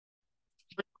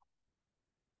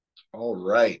All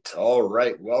right. All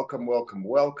right. Welcome, welcome,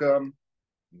 welcome.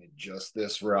 Let me adjust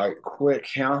this right quick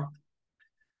here.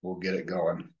 We'll get it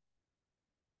going.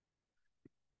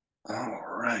 All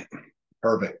right.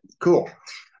 Perfect. Cool.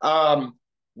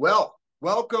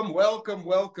 Welcome,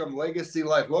 Legacy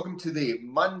Life. Welcome to the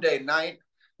Monday night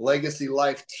Legacy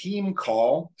Life team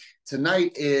call.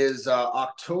 Tonight is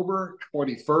October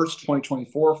 21st,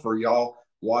 2024 for y'all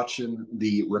watching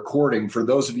the recording. For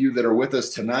those of you that are with us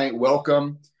tonight,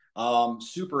 welcome.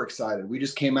 Super excited. We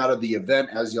just came out of the event,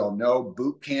 as y'all know,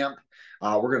 boot camp.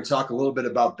 We're going to talk a little bit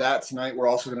about that tonight. We're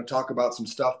also going to talk about some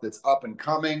stuff that's up and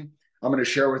coming. I'm going to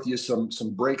share with you some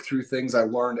breakthrough things I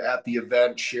learned at the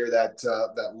event, share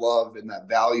that love and that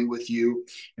value with you,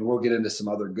 and we'll get into some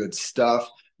other good stuff.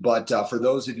 But for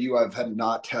those of you I've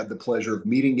not had the pleasure of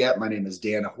meeting yet, my name is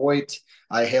Dan Hoyt.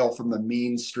 I hail from the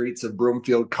mean streets of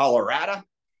Broomfield, Colorado,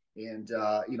 and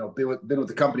been with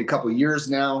the company a couple of years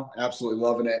now. Absolutely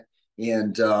loving it,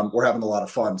 and we're having a lot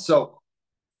of fun. So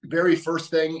very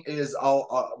first thing is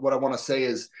what I want to say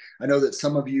is I know that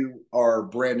some of you are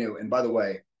brand new, and by the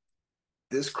way,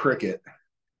 this cricket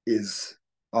is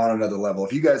on another level.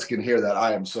 If you guys can hear that,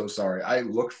 I am so sorry. I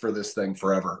looked for this thing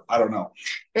forever. I don't know.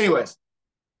 Anyways,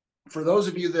 for those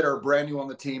of you that are brand new on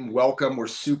the team, welcome. We're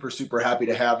super happy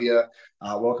to have you.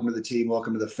 Welcome to the team.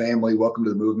 Welcome to the family. Welcome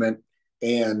to the movement.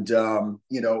 And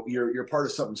you're part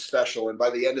of something special. And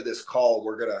by the end of this call,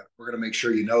 we're gonna make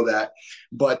sure you know that.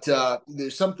 But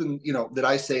there's something that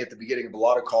I say at the beginning of a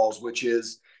lot of calls, which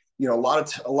is a lot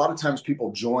of times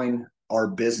people join our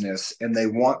business and they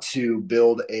want to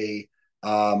build a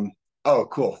oh,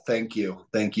 cool. Thank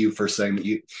you for saying that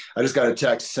you. I just got a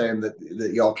text saying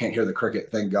that y'all can't hear the cricket.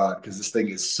 Thank God, because this thing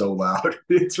is so loud.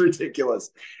 It's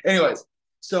ridiculous. Anyways,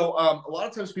 so a lot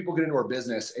of times people get into our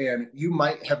business, and you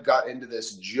might have got into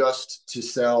this just to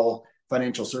sell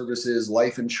financial services,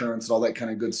 life insurance, and all that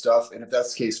kind of good stuff. And if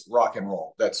that's the case, rock and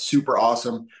roll. That's super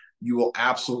awesome. You will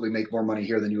absolutely make more money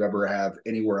here than you ever have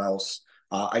anywhere else.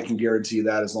 I can guarantee you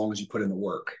that as long as you put in the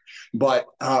work. But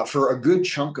for a good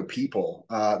chunk of people,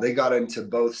 they got into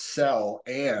both sell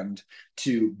and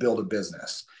to build a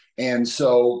business. And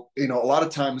so, a lot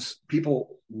of times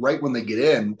people, right when they get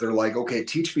in, they're like, okay,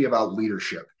 teach me about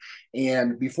leadership.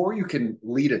 And before you can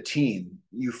lead a team,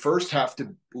 you first have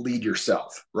to lead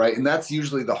yourself, right? And that's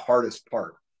usually the hardest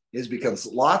part, is because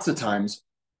lots of times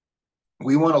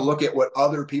we want to look at what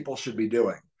other people should be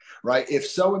doing, right? If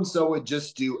so and so would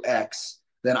just do X,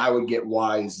 then I would get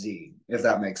Y, Z, if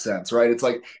that makes sense, right? It's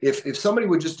like if somebody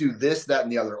would just do this, that,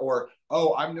 and the other, or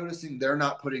oh, I'm noticing they're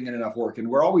not putting in enough work. And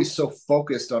we're always so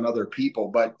focused on other people.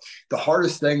 But the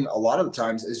hardest thing a lot of the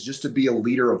times is just to be a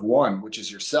leader of one, which is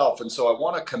yourself. And so I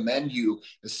want to commend you,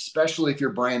 especially if you're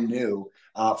brand new,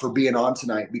 for being on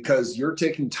tonight, because you're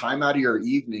taking time out of your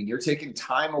evening. You're taking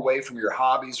time away from your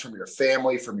hobbies, from your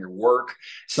family, from your work.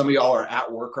 Some of y'all are at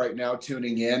work right now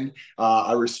tuning in.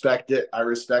 I respect it. I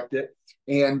respect it.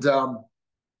 And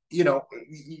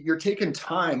you're taking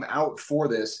time out for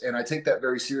this, and I take that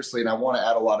very seriously, and I want to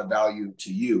add a lot of value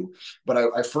to you. But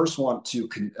I first want to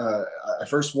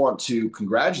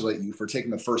congratulate you for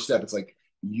taking the first step. It's like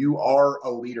you are a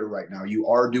leader right now. You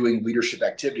are doing leadership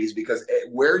activities, because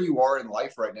where you are in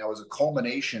life right now is a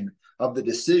culmination of the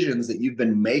decisions that you've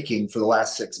been making for the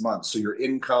last 6 months. So your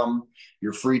income,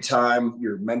 your free time,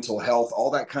 your mental health,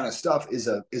 all that kind of stuff is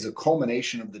a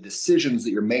culmination of the decisions that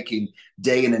you're making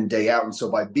day in and day out. And so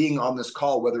by being on this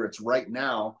call, whether it's right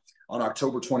now on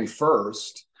October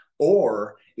 21st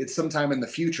or it's sometime in the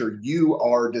future, you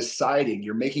are deciding,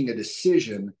 you're making a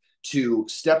decision to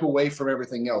step away from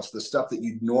everything else, the stuff that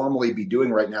you'd normally be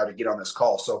doing right now, to get on this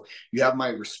call. So you have my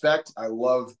respect. I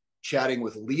love chatting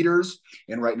with leaders,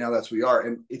 and right now that's where we are.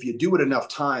 And if you do it enough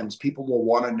times, people will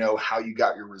want to know how you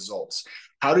got your results.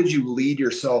 How did you lead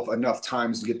yourself enough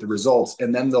times to get the results?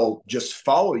 And then they'll just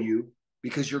follow you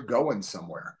because you're going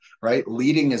somewhere, right?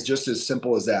 Leading is just as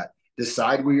simple as that.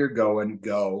 Decide where you're going,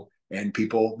 go, and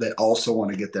people that also want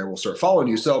to get there will start following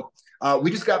you. So we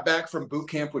just got back from boot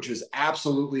camp, which was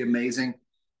absolutely amazing.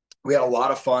 We had a lot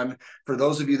of fun. For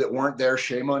those of you that weren't there,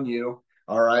 shame on you.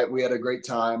 All right, we had a great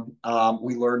time.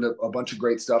 We learned a bunch of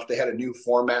great stuff. They had a new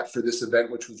format for this event,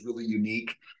 which was really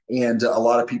unique, and a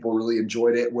lot of people really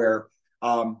enjoyed it, where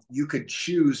you could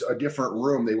choose a different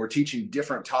room. They were teaching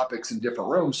different topics in different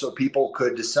rooms, so people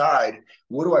could decide,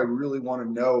 what do I really want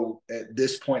to know at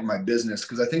this point in my business?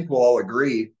 Because I think we'll all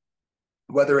agree,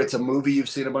 whether it's a movie you've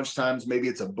seen a bunch of times, maybe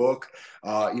it's a book,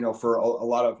 for a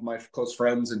lot of my close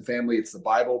friends and family, it's the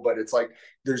Bible. But it's like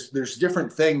there's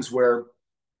different things where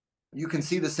you can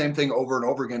see the same thing over and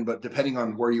over again, but depending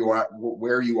on where you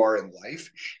are in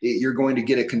life, you're going to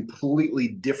get a completely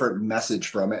different message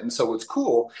from it. And so what's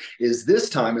cool is this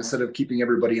time, instead of keeping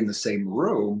everybody in the same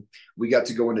room, we got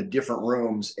to go into different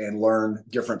rooms and learn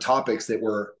different topics that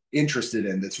we're interested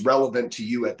in, that's relevant to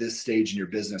you at this stage in your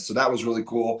business. So that was really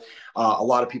cool. A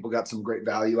lot of people got some great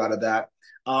value out of that.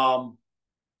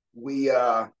 We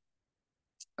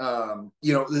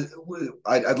you know,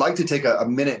 I'd like to take a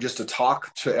minute just to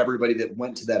talk to everybody that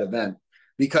went to that event,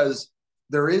 because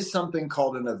there is something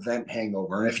called an event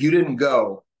hangover. And if you didn't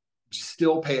go,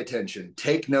 still pay attention,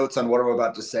 take notes on what I'm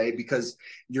about to say, because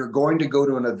you're going to go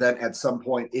to an event at some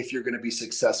point if you're going to be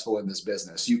successful in this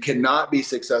business. You cannot be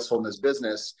successful in this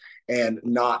business and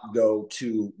not go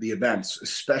to the events,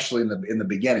 especially in the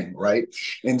beginning, right?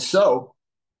 And so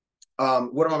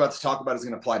what I'm about to talk about is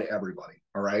going to apply to everybody.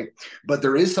 All right. But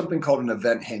there is something called an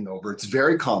event hangover. It's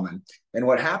very common. And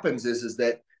what happens is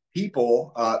that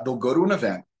people, they'll go to an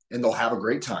event and they'll have a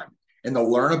great time and they'll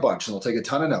learn a bunch and they'll take a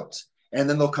ton of notes. And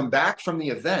then they'll come back from the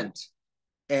event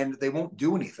and they won't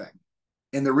do anything.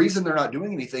 And the reason they're not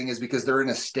doing anything is because they're in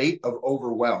a state of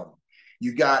overwhelm.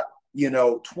 You got,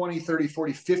 20, 30,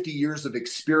 40, 50 years of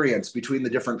experience between the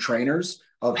different trainers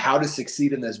of how to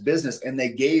succeed in this business. And they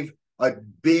gave a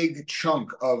big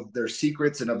chunk of their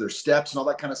secrets and of their steps and all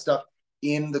that kind of stuff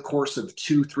in the course of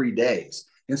 2-3 days.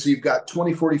 And so you've got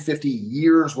 20, 40, 50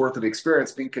 years worth of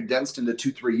experience being condensed into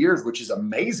 2-3 years, which is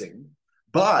amazing.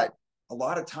 But a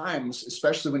lot of times,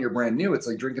 especially when you're brand new, it's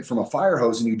like drinking from a fire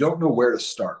hose and you don't know where to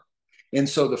start. And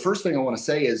so the first thing I want to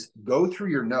say is go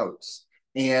through your notes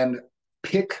and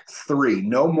pick 3,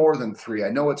 no more than 3. I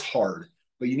know it's hard,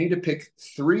 but you need to pick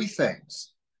 3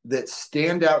 things that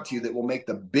stand out to you that will make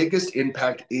the biggest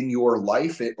impact in your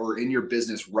life or in your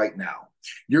business right now.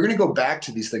 You're going to go back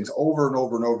to these things over and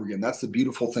over and over again. That's the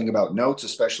beautiful thing about notes,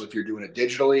 especially if you're doing it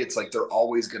digitally. It's like they're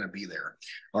always going to be there.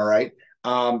 All right.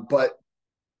 But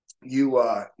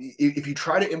if you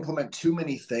try to implement too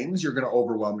many things, you're going to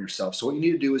overwhelm yourself. So what you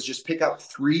need to do is just pick out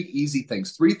 3 easy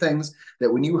things, 3 things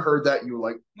that when you heard that, you were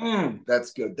like,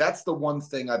 that's good. That's the one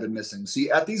thing I've been missing.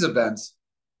 See, at these events,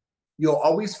 you'll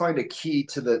always find a key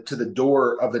to the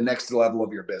door of the next level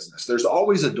of your business. There's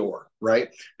always a door, right?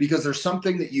 Because there's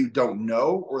something that you don't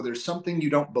know, or there's something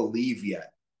you don't believe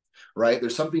yet, right?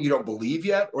 There's something you don't believe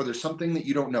yet, or there's something that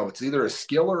you don't know. It's either a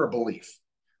skill or a belief,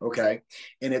 okay?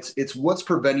 And it's what's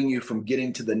preventing you from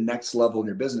getting to the next level in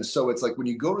your business. So it's like when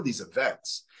you go to these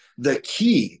events, the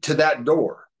key to that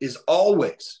door is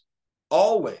always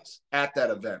at that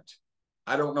event.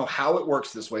 I don't know how it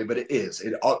works this way, but it is.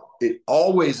 It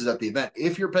always is at the event.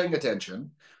 If you're paying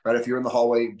attention, right? If you're in the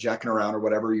hallway jacking around or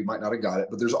whatever, you might not have got it,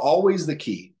 but there's always the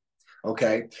key.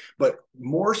 Okay. But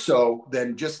more so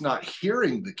than just not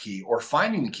hearing the key or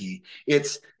finding the key,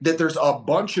 it's that there's a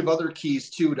bunch of other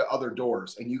keys too to other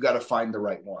doors, and you got to find the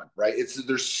right one, right?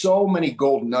 There's so many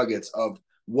gold nuggets of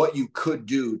what you could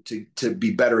do to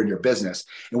be better in your business.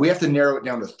 And we have to narrow it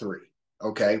down to 3.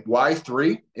 Okay. Why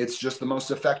 3? It's just the most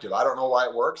effective. I don't know why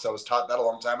it works. I was taught that a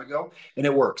long time ago, and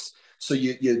it works. So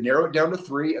you narrow it down to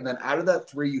 3, and then out of that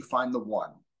 3, you find the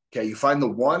one. Okay. You find the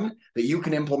one that you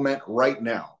can implement right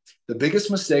now. The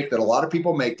biggest mistake that a lot of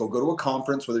people make, they'll go to a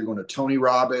conference, whether you're going to Tony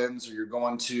Robbins or you're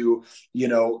going to,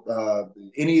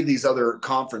 any of these other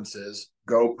conferences,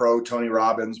 GoPro, Tony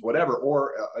Robbins, whatever,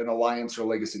 or an Alliance or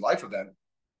Legacy Life event.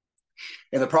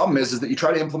 And the problem is that you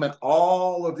try to implement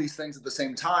all of these things at the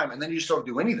same time, and then you just don't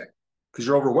do anything because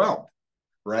you're overwhelmed,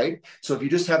 right? So if you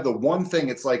just have the one thing,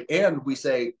 it's like, and we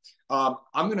say, I'm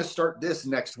going to start this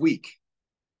next week.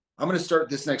 I'm going to start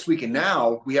this next week. And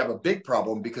now we have a big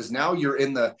problem, because now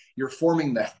you're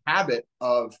forming the habit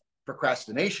of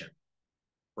procrastination,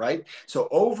 right? So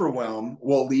overwhelm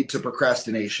will lead to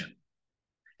procrastination.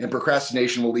 And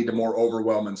procrastination will lead to more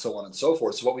overwhelm, and so on and so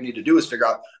forth. So what we need to do is figure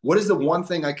out, what is the one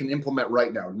thing I can implement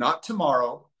right now? Not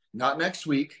tomorrow, not next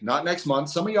week, not next month.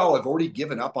 Some of y'all have already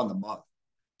given up on the month.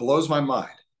 Blows my mind,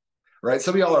 right?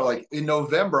 Some of y'all are like, in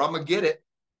November, I'm going to get it.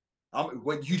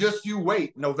 You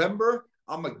wait. November,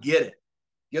 I'm going to get it.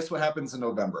 Guess what happens in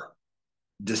November?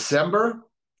 December,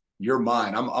 you're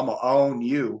mine. I'm going to own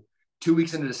you. 2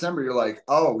 weeks into December, you're like,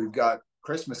 oh, we've got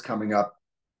Christmas coming up,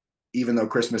 even though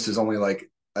Christmas is only like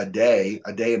a day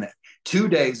and 2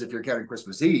 days if you're counting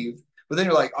Christmas Eve. But then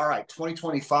you're like, all right,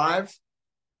 2025,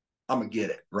 I'm gonna get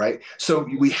it, right? So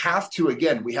we have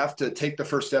to take the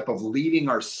first step of leading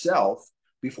ourselves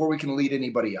before we can lead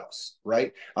anybody else,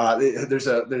 right? There's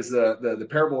the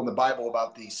parable in the Bible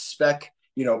about the speck.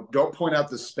 Don't point out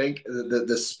the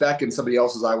speck in somebody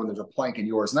else's eye when there's a plank in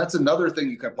yours. And that's another thing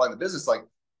you can apply in the business. Like,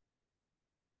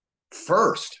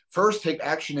 First take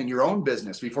action in your own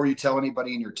business before you tell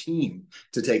anybody in your team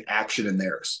to take action in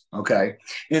theirs. Okay.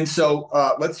 And so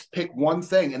let's pick one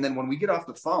thing. And then when we get off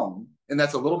the phone, and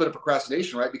that's a little bit of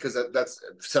procrastination, right? Because that's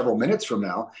several minutes from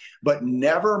now, but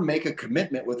never make a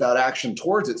commitment without action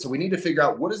towards it. So we need to figure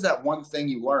out, what is that one thing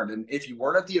you learned? And if you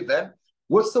weren't at the event,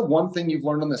 what's the one thing you've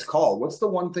learned on this call? What's the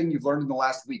one thing you've learned in the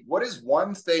last week? What is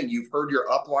one thing you've heard your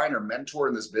upline or mentor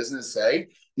in this business say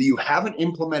that you haven't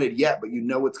implemented yet, but you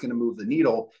know it's going to move the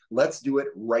needle? Let's do it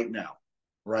right now,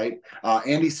 right?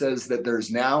 Andy says that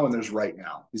there's now and there's right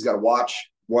now. He's got a watch.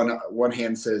 One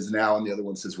hand says now and the other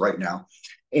one says right now.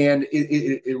 And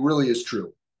it really is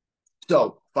true.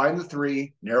 So find the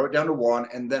three, narrow it down to one.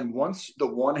 And then once the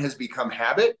one has become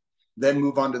habit, then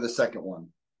move on to the second one.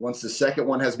 Once the second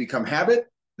one has become habit,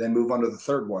 then move on to the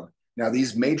third one. Now,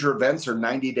 these major events are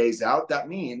 90 days out. That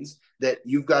means that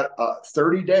you've got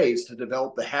 30 days to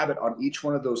develop the habit on each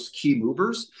one of those key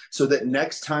movers, so that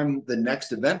next time the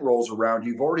next event rolls around,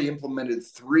 you've already implemented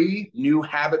 3 new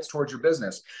habits towards your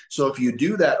business. So if you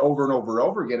do that over and over and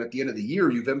over again, at the end of the year,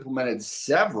 you've implemented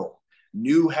several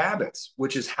new habits,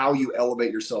 which is how you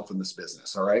elevate yourself in this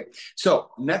business. All right. So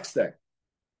next thing.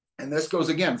 And this goes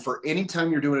again for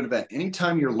anytime you're doing an event,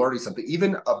 anytime you're learning something,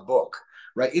 even a book,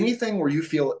 right? Anything where you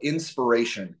feel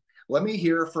inspiration. Let me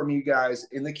hear from you guys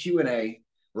in the Q&A,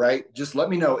 right? Just let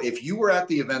me know if you were at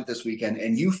the event this weekend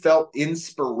and you felt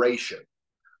inspiration,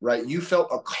 right? You felt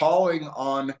a calling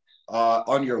on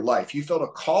your life. You felt a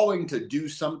calling to do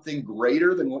something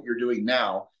greater than what you're doing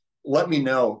now. Let me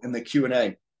know in the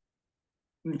Q&A,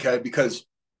 okay? Because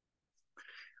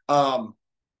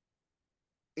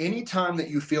anytime that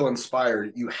you feel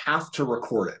inspired, you have to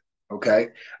record it. Okay.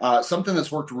 Something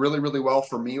that's worked really, really well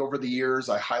for me over the years,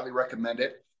 I highly recommend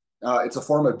it. It's a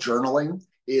form of journaling.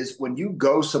 Is when you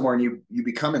go somewhere and you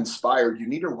become inspired, you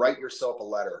need to write yourself a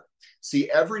letter. See,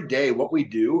 every day what we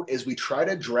do is we try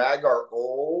to drag our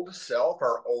old self,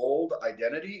 our old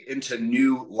identity into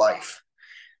new life.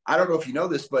 I don't know if you know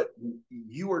this, but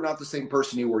you are not the same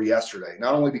person you were yesterday,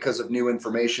 not only because of new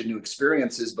information, new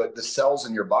experiences, but the cells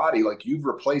in your body, like you've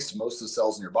replaced most of the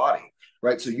cells in your body,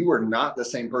 right? So you are not the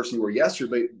same person you were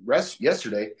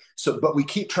yesterday. So, but we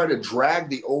keep trying to drag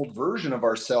the old version of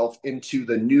ourselves into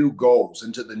the new goals,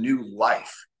 into the new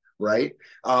life, right?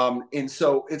 And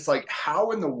so it's like,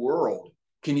 how in the world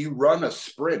can you run a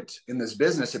sprint in this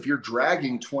business if you're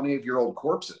dragging 20-year-old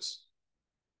corpses?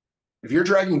 If you're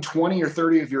dragging 20 or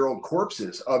 30-year-old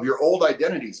corpses of your old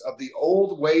identities, of the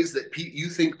old ways that you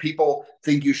think people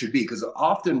think you should be, because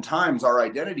oftentimes our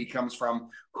identity comes from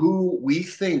who we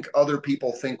think other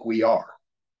people think we are.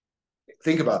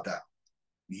 Think about that.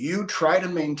 You try to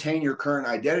maintain your current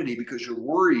identity because you're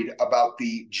worried about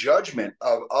the judgment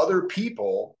of other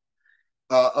people,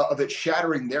 of it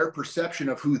shattering their perception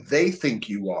of who they think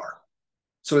you are.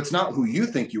 So it's not who you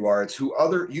think you are, it's who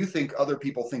you think other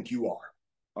people think you are.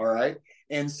 All right.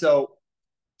 And so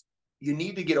you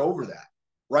need to get over that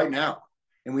right now.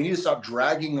 And we need to stop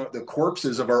dragging the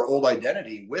corpses of our old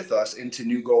identity with us into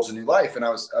new goals and new life. And I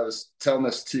was telling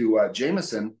this to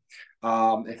Jameson.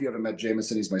 If you haven't met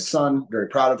Jameson, he's my son. Very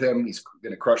proud of him. He's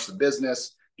going to crush the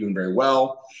business, doing very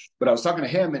well. But I was talking to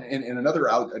him, and another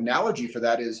analogy for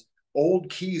that is old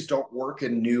keys don't work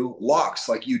in new locks.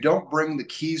 Like you don't bring the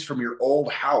keys from your old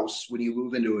house when you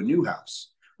move into a new house.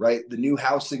 Right? The new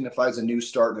house signifies a new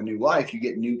start and a new life. You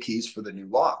get new keys for the new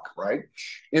lock, right?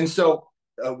 And so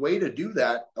a way to do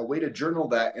that, a way to journal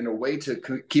that, and a way to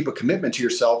keep a commitment to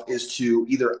yourself is to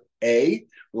either A,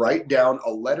 write down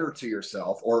a letter to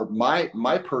yourself, or my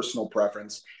personal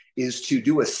preference is to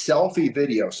do a selfie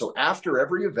video. So after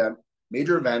every event,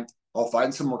 major event, I'll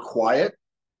find somewhere quiet,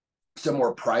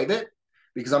 somewhere private,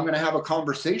 because I'm going to have a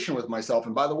conversation with myself.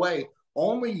 And by the way,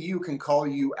 only you can call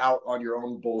you out on your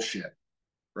own bullshit.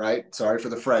 Right? Sorry for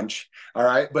the French. All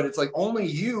right. But it's like only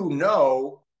you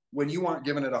know when you aren't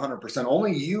giving it 100%.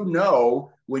 Only you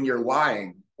know when you're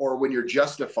lying or when you're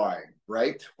justifying,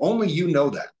 right? Only you know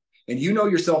that. And you know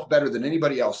yourself better than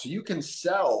anybody else. So you can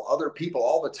sell other people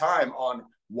all the time on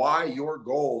why your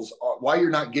goals are, why you're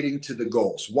not getting to the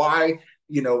goals, why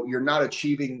you're not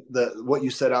achieving what you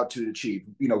set out to achieve,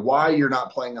 why you're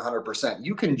not playing 100%.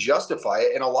 You can justify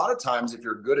it. And a lot of times if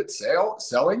you're good at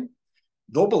selling,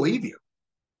 they'll believe you.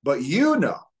 But you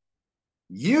know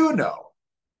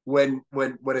when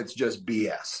it's just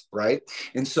BS, right?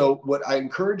 And so what I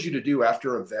encourage you to do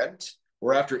after an event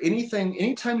or after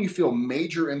anytime you feel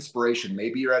major inspiration,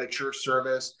 maybe you're at a church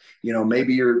service,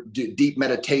 maybe you're deep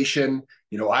meditation,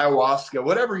 ayahuasca,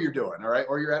 whatever you're doing, all right?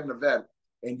 Or you're at an event,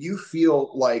 and you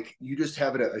feel like you just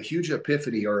have a huge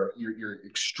epiphany, or you're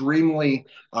extremely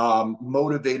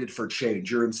motivated for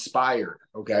change, you're inspired,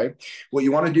 okay, what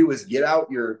you want to do is get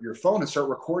out your phone and start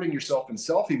recording yourself in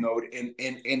selfie mode,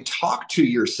 and talk to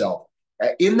yourself.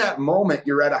 In that moment,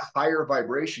 you're at a higher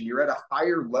vibration, you're at a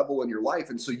higher level in your life,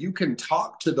 and so you can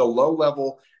talk to the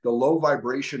low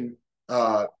vibration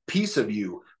piece of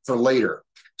you for later.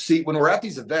 See, when we're at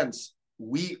these events,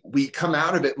 we come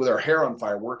out of it with our hair on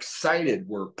fire. We're excited,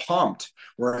 we're pumped,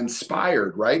 we're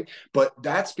inspired, right? But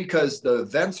that's because the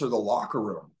events are the locker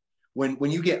room.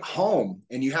 When you get home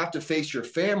and you have to face your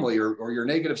family, or your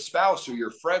negative spouse, or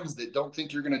your friends that don't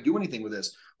think you're going to do anything with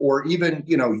this, or even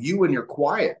you and your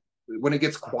quiet. When it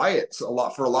gets quiet,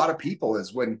 for a lot of people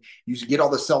is when you get all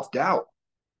the self-doubt,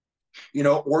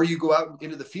 or you go out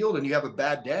into the field and you have a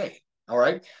bad day. All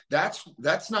right. That's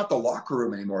not the locker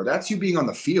room anymore. That's you being on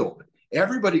the field.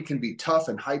 Everybody can be tough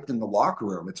and hyped in the locker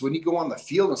room. It's when you go on the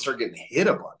field and start getting hit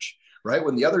a bunch, right?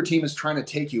 When the other team is trying to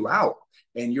take you out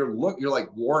and you're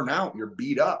like worn out, you're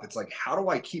beat up. It's like, how do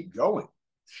I keep going?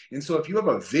 And so if you have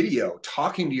a video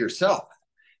talking to yourself,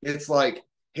 it's like,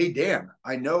 hey, Dan,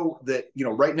 I know that,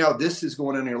 right now this is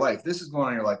going on in your life. This is going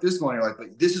on in your life. This is going on in your life.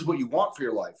 But this is what you want for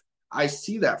your life. I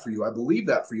see that for you. I believe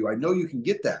that for you. I know you can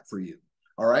get that for you.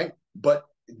 All right. But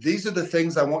these are the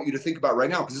things I want you to think about right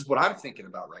now, because this is what I'm thinking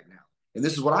about right now. And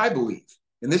this is what I believe.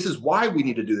 And this is why we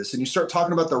need to do this. And you start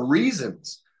talking about the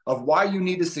reasons of why you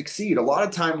need to succeed. A lot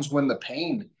of times when the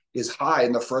pain is high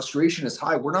and the frustration is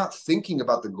high, we're not thinking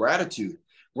about the gratitude.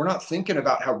 We're not thinking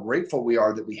about how grateful we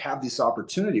are that we have this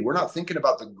opportunity. We're not thinking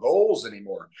about the goals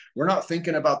anymore. We're not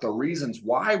thinking about the reasons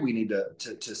why we need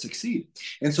to succeed.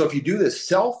 And so if you do this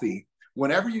selfie,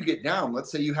 whenever you get down,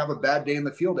 let's say you have a bad day in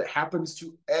the field, it happens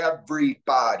to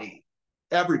everybody.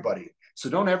 So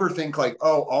don't ever think like,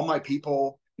 oh, all my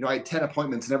people, I had 10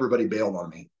 appointments and everybody bailed on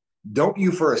me. Don't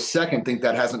you for a second think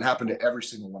that hasn't happened to every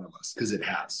single one of us, because it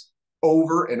has,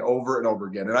 over and over and over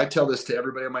again. And I tell this to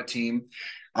everybody on my team.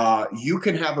 You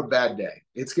can have a bad day.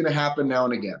 It's going to happen now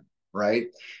and again, right?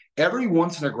 Every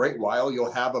once in a great while,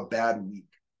 you'll have a bad week.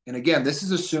 And again, this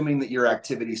is assuming that your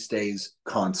activity stays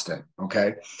constant,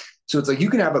 okay? So it's like you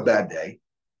can have a bad day.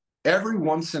 Every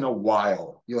once in a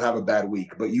while, you'll have a bad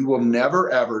week, but you will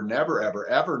never, ever, never, ever,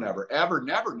 ever, never, ever,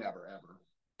 never, never, ever,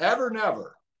 ever,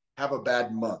 never have a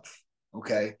bad month,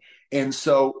 okay? And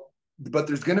so, but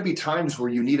there's going to be times where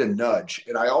you need a nudge.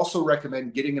 And I also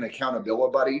recommend getting an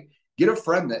accountability buddy. Get a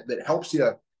friend that helps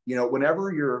you,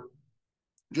 whenever you're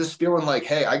just feeling like,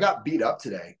 hey, I got beat up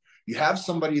today. You have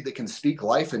somebody that can speak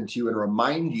life into you and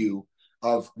remind you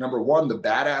of, number one, the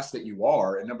badass that you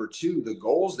are, and number two, the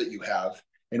goals that you have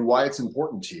and why it's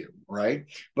important to you, right?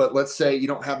 But let's say you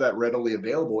don't have that readily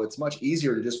available. It's much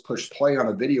easier to just push play on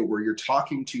a video where you're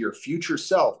talking to your future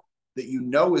self that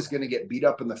is going to get beat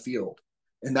up in the field.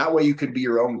 And that way you can be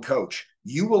your own coach.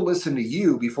 You will listen to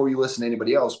you before you listen to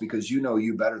anybody else, because you know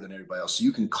you better than anybody else. So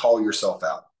you can call yourself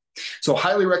out. So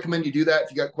highly recommend you do that.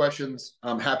 If you got questions,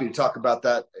 I'm happy to talk about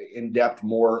that in depth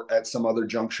more at some other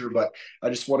juncture. But I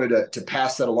just wanted to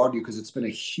pass that along to you, because it's been a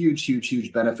huge, huge,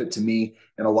 huge benefit to me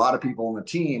and a lot of people on the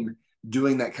team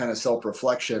doing that kind of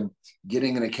self-reflection,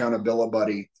 getting an accountability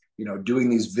buddy, doing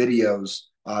these videos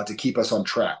to keep us on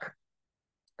track.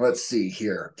 Let's see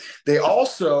here. They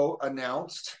also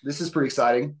announced, this is pretty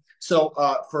exciting. So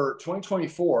for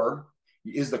 2024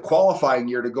 is the qualifying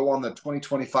year to go on the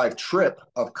 2025 trip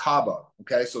of Cabo.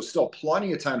 Okay. So still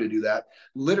plenty of time to do that.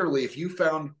 Literally, if you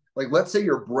found, like, let's say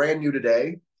you're brand new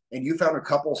today and you found a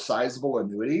couple sizable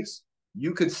annuities,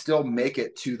 you could still make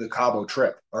it to the Cabo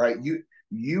trip. All right.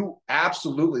 You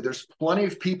absolutely, there's plenty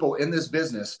of people in this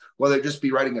business, whether it just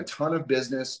be writing a ton of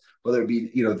business, whether it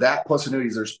be, that plus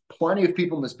annuities, there's plenty of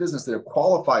people in this business that have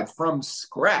qualified from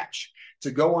scratch to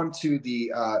go onto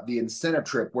the incentive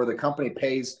trip where the company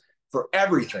pays for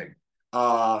everything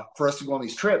for us to go on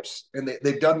these trips. And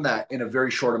they've done that in a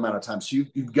very short amount of time. So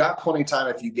you've got plenty of time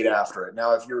if you get after it.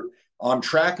 Now, if you're on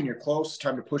track and you're close,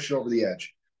 time to push it over the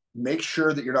edge. Make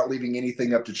sure that you're not leaving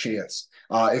anything up to chance.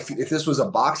 If this was a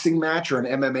boxing match or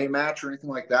an MMA match or anything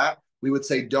like that, we would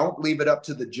say don't leave it up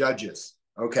to the judges.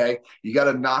 Okay, you got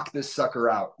to knock this sucker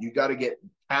out. You got to get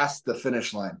past the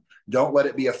finish line. Don't let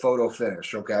it be a photo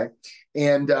finish. Okay,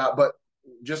 and but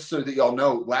just so that y'all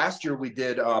know, last year we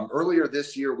did, earlier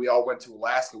this year, we all went to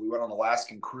Alaska. We went on an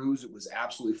Alaskan cruise. It was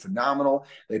absolutely phenomenal.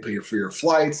 They pay for your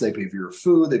flights. They pay for your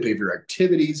food. They pay for your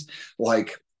activities.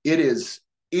 Like, it is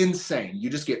insane. You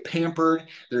just get pampered.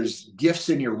 There's gifts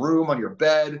in your room, on your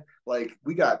bed. Like,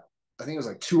 we got, I think it was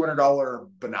like $200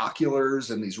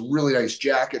 binoculars and these really nice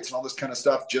jackets and all this kind of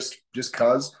stuff, just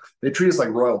cause they treat us like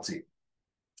royalty.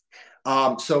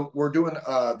 So we're doing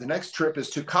the next trip is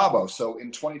to Cabo. So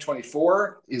in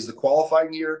 2024 is the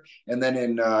qualifying year, and then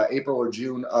in April or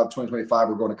June of 2025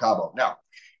 we're going to Cabo. Now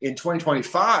in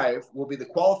 2025 will be the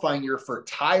qualifying year for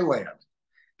Thailand.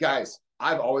 Guys,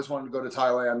 I've always wanted to go to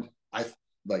Thailand. I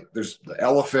like there's the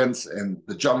elephants and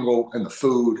the jungle and the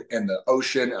food and the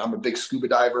ocean. I'm a big scuba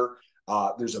diver.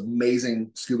 There's amazing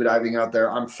scuba diving out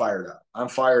there. I'm fired up. I'm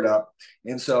fired up.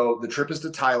 And so the trip is to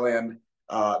Thailand.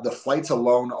 The flights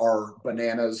alone are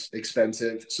bananas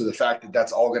expensive. So the fact that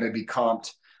that's all going to be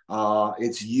comped,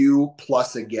 it's you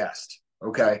plus a guest.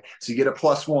 Okay. So you get a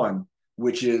plus one,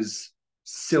 which is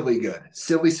silly good,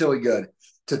 silly good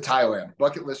to Thailand.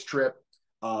 Bucket list trip.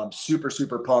 Super,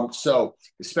 super pumped. So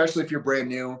especially if you're brand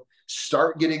new,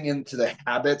 start getting into the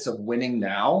habits of winning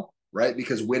now, right?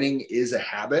 Because winning is a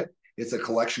habit. It's a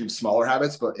collection of smaller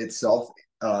habits, but itself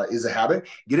is a habit.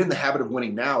 Get in the habit of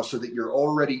winning now so that you're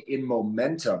already in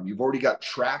momentum. You've already got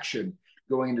traction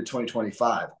going into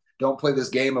 2025. Don't play this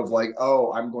game of like,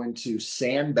 oh, I'm going to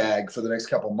sandbag for the next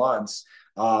couple months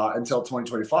until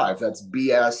 2025. That's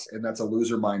BS and that's a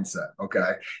loser mindset.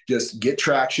 Okay. Just get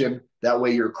traction. That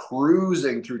way you're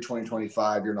cruising through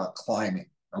 2025. You're not climbing.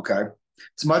 Okay.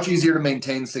 It's much easier to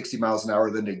maintain 60 miles an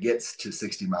hour than to get to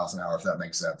 60 miles an hour, if that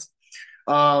makes sense.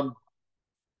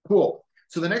 Cool.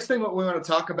 So the next thing what we want to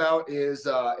talk about is,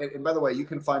 and by the way, you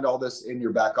can find all this in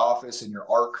your back office, in your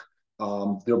ARC.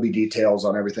 There'll be details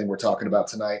on everything we're talking about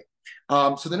tonight.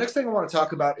 So the next thing I want to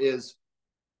talk about is,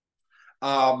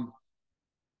 how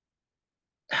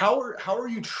are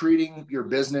you treating your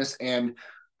business, and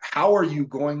how are you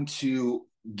going to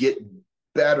get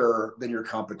better than your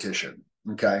competition?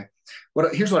 Okay.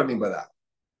 Here's what I mean by that.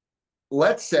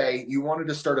 Let's say you wanted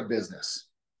to start a business,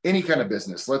 any kind of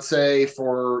business. Let's say,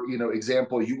 for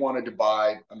example, you wanted to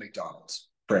buy a McDonald's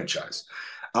franchise.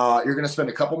 You're going to spend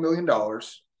a couple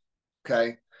 $1,000,000.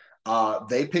 Okay.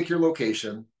 They pick your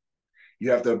location. You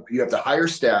have to hire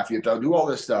staff. You have to do all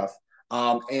this stuff.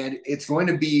 And it's going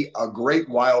to be a great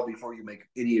while before you make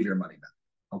any of your money back.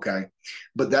 Okay.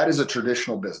 But that is a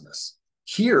traditional business.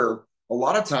 Here, a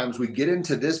lot of times we get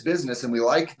into this business and we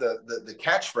like the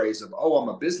catchphrase of, oh, I'm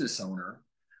a business owner,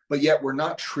 but yet we're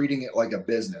not treating it like a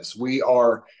business. We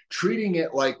are treating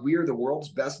it like we are the world's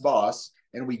best boss,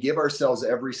 and we give ourselves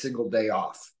every single day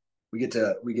off. We get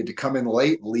to come in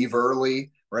late, leave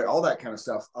early, right? All that kind of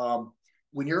stuff.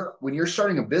 When you're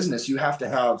starting a business, you have to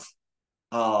have,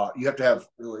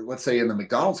 let's say in the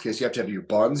McDonald's case, you have to have your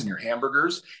buns and your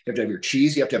hamburgers. You have to have your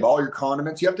cheese. You have to have all your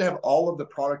condiments. You have to have all of the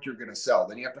product you're going to sell.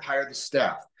 Then you have to hire the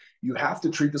staff. You have to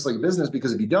treat this like a business,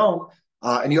 because if you don't,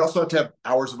 and you also have to have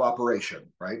hours of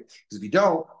operation, right? Because if you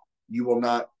don't, you will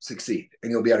not succeed,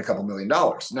 and you'll be at a couple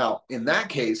 $1,000,000. Now, in that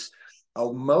case,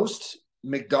 most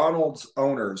McDonald's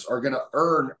owners are going to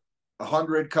earn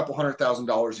couple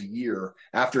 $100,000 a year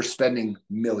after spending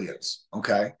millions.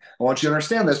 Okay. I want you to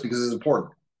understand this because it's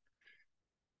important.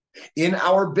 In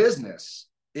our business,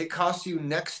 it costs you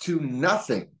next to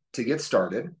nothing to get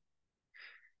started.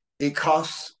 It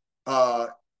costs,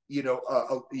 you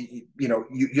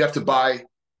have to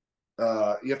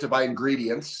buy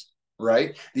ingredients,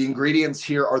 right? The ingredients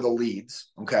here are the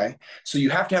leads. Okay. So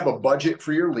you have to have a budget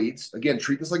for your leads. Again,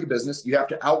 treat this like a business. You have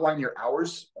to outline your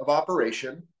hours of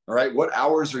operation. All right. What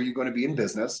hours are you going to be in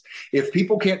business? If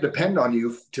people can't depend on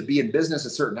you to be in business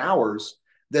at certain hours,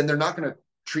 then they're not going to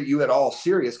treat you at all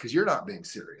serious, because you're not being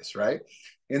serious. Right.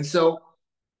 And so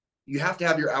you have to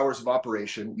have your hours of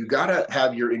operation. You got to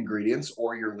have your ingredients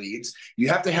or your leads. You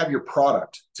have to have your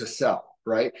product to sell.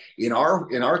 Right. In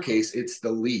our case, it's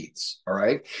the leads. All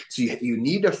right. So you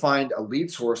need to find a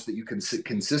lead source that you can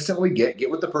consistently get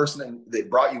with the person that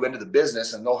brought you into the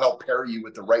business, and they'll help pair you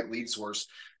with the right lead source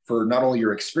for not only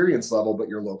your experience level, but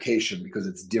your location, because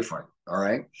it's different. All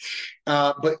right.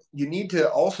 But you need to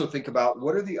also think about,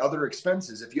 what are the other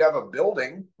expenses? If you have a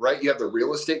building, right, you have the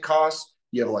real estate costs,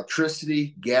 you have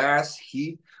electricity, gas,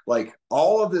 heat, like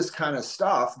all of this kind of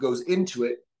stuff goes into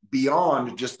it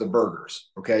beyond just the burgers.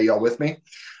 Okay. Y'all with me?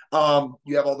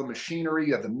 You have all the machinery,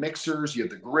 you have the mixers, you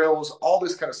have the grills, all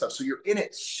this kind of stuff. So you're in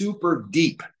it super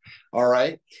deep. All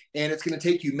right. And it's going to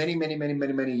take you many, many, many,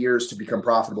 many, many years to become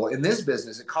profitable. In this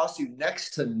business, it costs you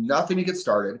next to nothing to get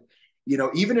started.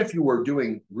 Even if you were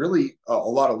doing really a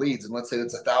lot of leads, and let's say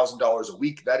that's $1,000 a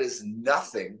week, that is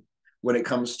nothing when it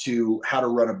comes to how to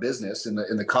run a business and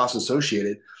the costs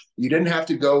associated. You didn't have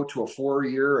to go to a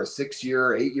 4-year, a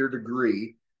 6-year, 8-year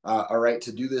degree, all right,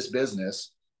 to do this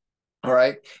business. All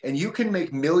right. And you can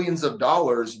make millions of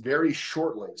dollars very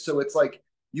shortly. So it's like,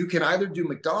 you can either do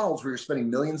McDonald's, where you're spending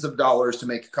millions of dollars to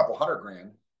make a couple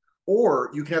 $100,000, Or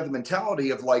you can have the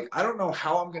mentality of like, I don't know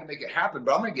how I'm going to make it happen,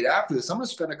 but I'm going to get after this. I'm going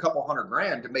to spend a couple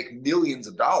 $100,000 to make millions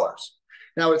of dollars.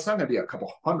 Now, it's not going to be a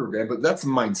couple $100,000, but that's a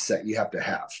mindset you have to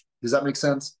have. Does that make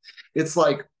sense? It's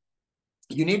like,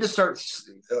 you need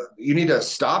to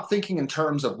stop thinking in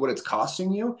terms of what it's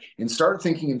costing you and start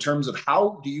thinking in terms of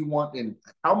how much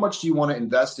do you want to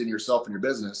invest in yourself and your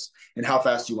business and how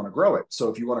fast do you want to grow it. So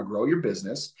if you want to grow your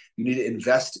business, you need to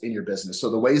invest in your business. So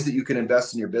the ways that you can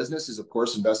invest in your business is, of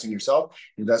course, investing in yourself,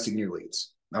 investing in your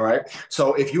leads. All right.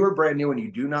 So if you are brand new and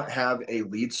you do not have a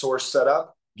lead source set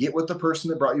up, get with the person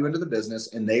that brought you into the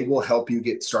business and they will help you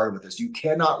get started with this. You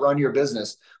cannot run your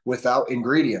business without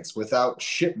ingredients, without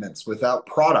shipments, without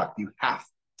product. You have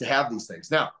to have these things.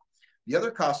 Now, the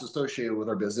other cost associated with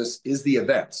our business is the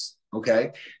events.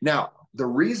 Okay. Now, the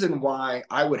reason why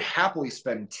I would happily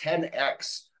spend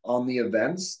 10x on the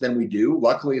events than we do,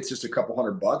 luckily it's just a couple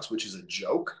 $100, which is a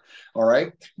joke. All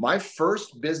right. My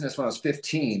first business when I was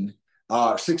 16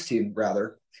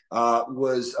 rather,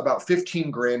 was about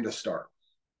 15 grand to start.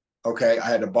 Okay. I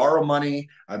had to borrow money.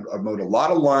 I mowed a lot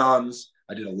of lawns.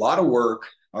 I did a lot of work.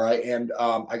 All right. And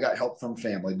I got help from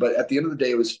family. But at the end of the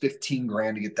day, it was 15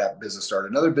 grand to get that business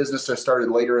started. Another business I started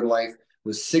later in life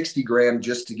was 60 grand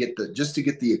just to get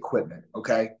the equipment.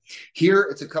 Okay. Here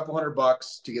it's a couple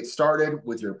 $100 to get started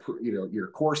with your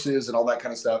courses and all that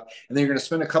kind of stuff. And then you're going to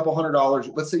spend a couple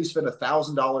 $100. Let's say you spend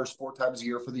 $1,000 4 times a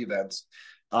year for the events.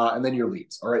 And then your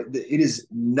leads. All right. It is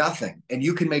nothing. And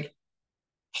you can make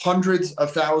hundreds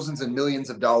of thousands and millions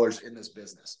of dollars in this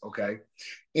business. Okay.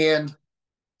 And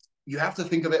you have to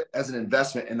think of it as an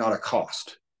investment and not a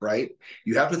cost, right?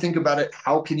 You have to think about it.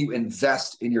 How can you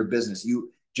invest in your business?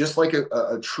 You just like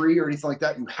a tree or anything like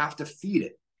that, you have to feed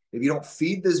it. If you don't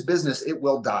feed this business, it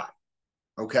will die.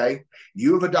 Okay.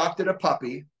 You have adopted a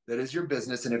puppy that is your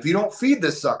business. And if you don't feed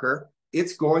this sucker,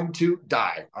 it's going to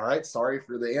die. All right. Sorry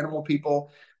for the animal people,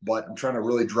 but I'm trying to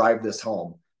really drive this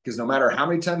home because no matter how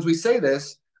many times we say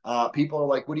this, people are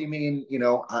like, what do you mean?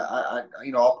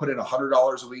 I'll put in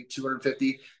 $100 a week,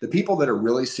 250. The people that are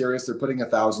really serious, they're putting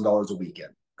 $1,000 a week in.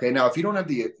 Okay. Now, if you don't have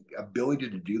the ability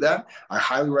to do that, I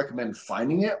highly recommend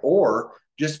finding it or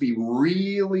just be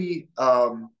really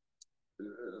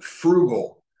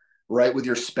frugal, right, with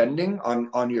your spending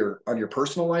on your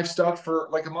personal life stuff for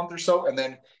like a month or so, and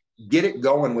then get it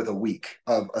going with a week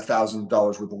of $1,000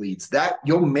 worth of leads. That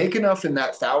you'll make enough in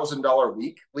that $1,000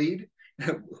 week lead,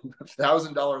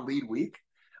 $1,000 lead week,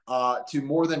 to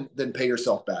more than pay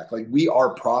yourself back. Like we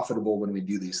are profitable when we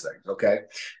do these things. Okay.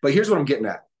 But here's what I'm getting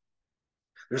at.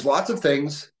 There's lots of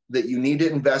things that you need to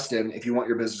invest in if you want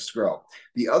your business to grow.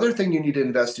 The other thing you need to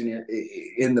invest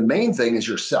in the main thing is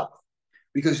yourself,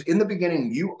 because in the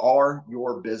beginning, you are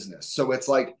your business. So it's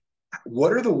like,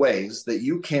 what are the ways that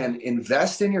you can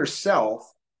invest in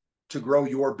yourself to grow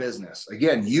your business?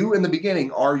 Again, you in the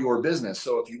beginning are your business.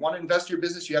 So if you want to invest in your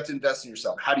business, you have to invest in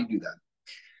yourself. How do you do that?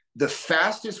 The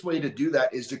fastest way to do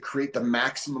that is to create the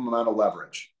maximum amount of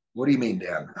leverage. What do you mean,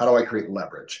 Dan? How do I create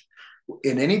leverage?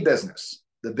 In any business,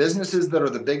 the businesses that are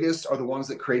the biggest are the ones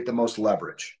that create the most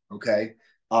leverage. Okay.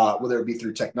 Whether it be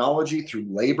through technology, through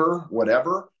labor,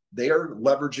 whatever, they are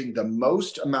leveraging the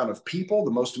most amount of people,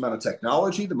 the most amount of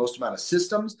technology, the most amount of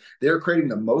systems. They're creating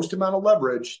the most amount of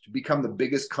leverage to become the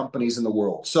biggest companies in the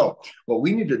world. So what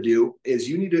we need to do is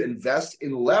you need to invest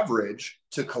in leverage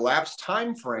to collapse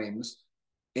time frames.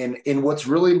 In what's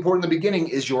really important in the beginning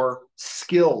is your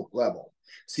skill level.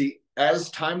 See,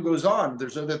 as time goes on,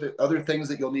 there's other things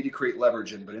that you'll need to create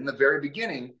leverage in. But in the very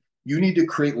beginning, you need to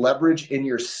create leverage in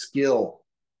your skill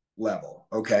level.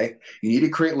 Okay. You need to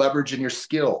create leverage in your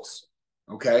skills.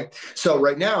 Okay. So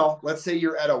right now, let's say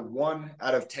you're at a 1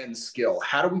 out of 10 skill.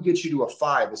 How do we get you to a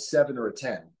 5, a 7, or a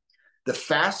 10? The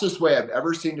fastest way I've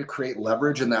ever seen to create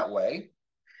leverage in that way,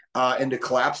 and to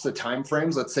collapse the time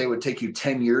frames, let's say it would take you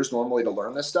 10 years normally to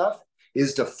learn this stuff,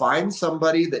 is to find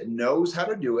somebody that knows how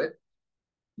to do it,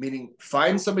 meaning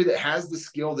find somebody that has the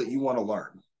skill that you want to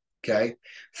learn. Okay.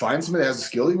 Find somebody that has the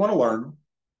skill you want to learn.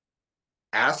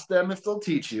 Ask them if they'll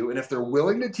teach you. And if they're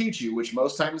willing to teach you, which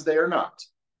most times they are not,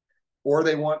 or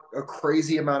they want a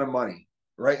crazy amount of money,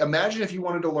 right? Imagine if you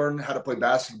wanted to learn how to play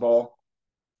basketball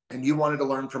and you wanted to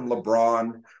learn from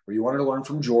LeBron or you wanted to learn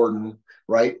from Jordan,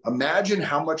 right? Imagine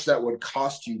how much that would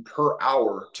cost you per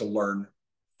hour to learn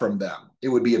from them. It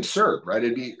would be absurd, right?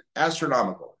 It'd be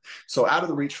astronomical. So out of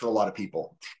the reach for a lot of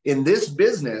people. In this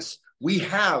business, we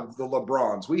have the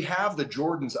LeBrons, we have the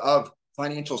Jordans of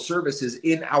financial services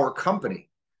in our company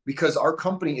because our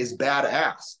company is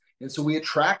badass. And so we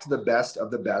attract the best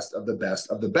of the best of the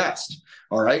best of the best.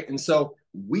 All right. And so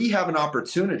we have an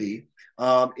opportunity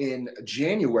in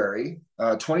January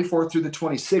 24th through the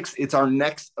 26th. It's our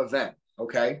next event.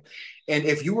 Okay. And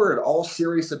if you were at all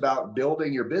serious about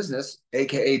building your business,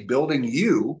 AKA building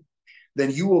you, then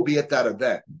you will be at that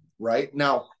event, right?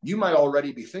 Now, you might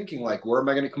already be thinking, like, where am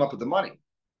I going to come up with the money?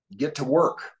 Get to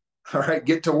work. All right.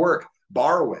 Get to work,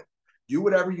 borrow it, do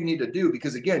whatever you need to do.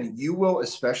 Because again, you will,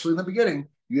 especially in the beginning,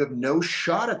 you have no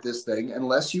shot at this thing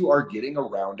unless you are getting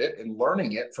around it and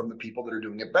learning it from the people that are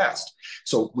doing it best.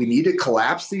 So we need to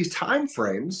collapse these time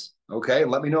frames. Okay.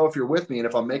 And let me know if you're with me and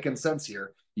if I'm making sense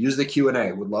here. Use the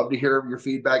Q&A. Would love to hear your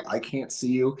feedback. I can't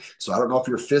see you, so I don't know if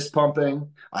you're fist pumping.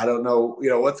 I don't know,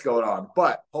 what's going on,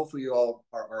 but hopefully you all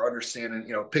are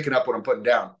understanding, picking up what I'm putting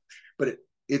down. But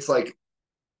it's like,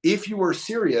 if you are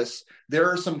serious, there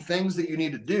are some things that you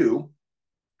need to do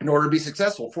in order to be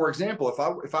successful. For example,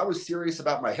 if I was serious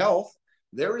about my health,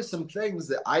 there is some things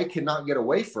that I cannot get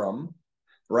away from,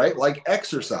 right? Like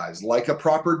exercise, like a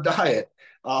proper diet,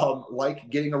 like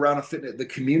getting around the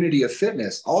community of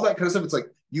fitness, all that kind of stuff. It's like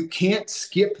you can't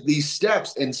skip these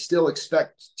steps and still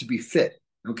expect to be fit.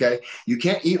 Okay, you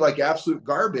can't eat like absolute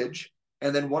garbage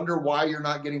and then wonder why you're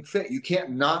not getting fit. You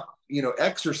can't not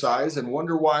exercise and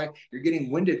wonder why you're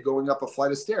getting winded going up a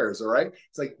flight of stairs. All right.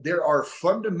 It's like there are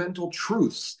fundamental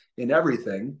truths in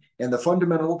everything. And the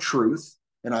fundamental truth,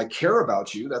 and I care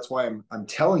about you, that's why I'm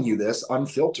telling you this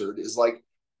unfiltered, is like,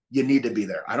 you need to be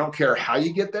there. I don't care how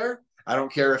you get there. I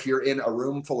don't care if you're in a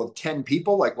room full of 10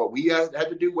 people, like what we had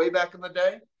to do way back in the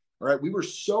day. All right. We were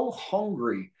so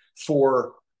hungry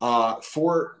for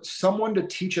someone to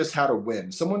teach us how to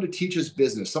win, someone to teach us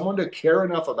business, someone to care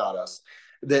enough about us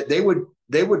that they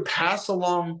would pass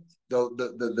along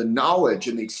the knowledge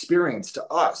and the experience to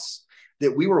us,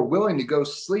 that we were willing to go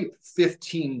sleep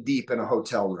 15 deep in a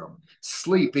hotel room,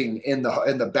 sleeping in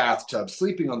the bathtub,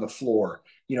 sleeping on the floor,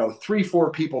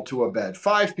 3-4 people to a bed,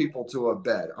 5 people to a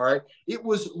bed. All right. It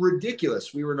was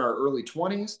ridiculous. We were in our early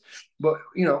 20s, but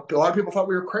a lot of people thought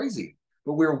we were crazy,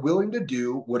 but we were willing to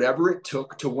do whatever it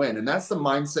took to win. And that's the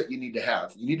mindset you need to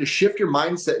have. You need to shift your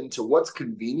mindset into what's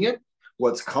convenient,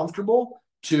 what's comfortable,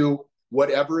 to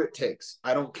whatever it takes.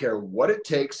 I don't care what it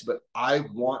takes, but I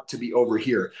want to be over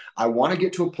here. I want to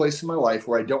get to a place in my life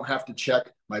where I don't have to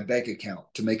check my bank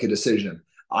account to make a decision.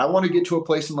 I want to get to a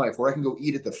place in life where I can go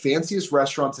eat at the fanciest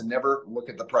restaurants and never look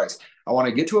at the price. I want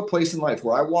to get to a place in life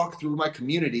where I walk through my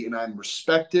community and I'm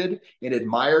respected and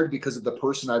admired because of the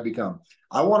person I've become.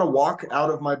 I want to walk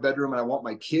out of my bedroom and I want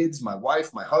my kids, my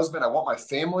wife, my husband, I want my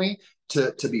family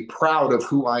to be proud of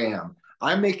who I am.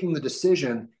 I'm making the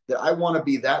decision that I want to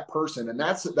be that person. And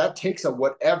that takes a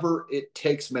whatever it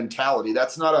takes mentality.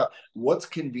 That's not a what's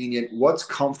convenient, what's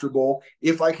comfortable,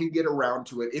 if I can get around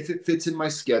to it, if it fits in my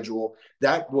schedule.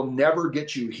 That will never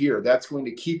get you here. That's going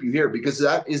to keep you here, because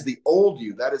that is the old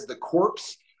you. That is the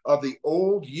corpse of the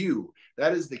old you.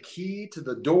 That is the key to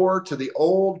the door to the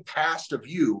old past of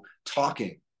you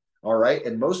talking. All right.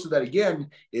 And most of that,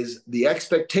 again, is the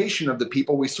expectation of the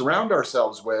people we surround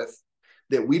ourselves with,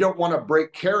 that we don't want to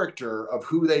break character of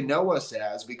who they know us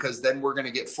as, because then we're going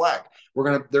to get flack.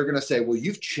 They're going to say, well,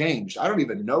 you've changed. I don't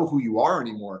even know who you are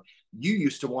anymore. You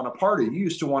used to want to party. You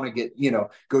used to want to get,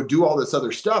 go do all this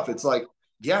other stuff. It's like,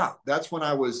 yeah, that's when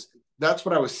I was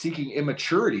seeking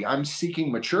immaturity. I'm seeking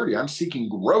maturity. I'm seeking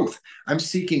growth. I'm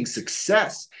seeking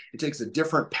success. It takes a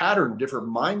different pattern, different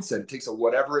mindset. It takes a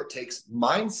whatever it takes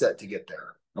mindset to get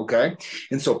there. Okay.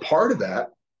 And so part of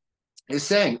that is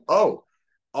saying, oh,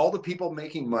 all the people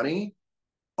making money,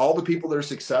 all the people that are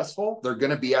successful, they're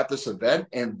going to be at this event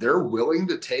and they're willing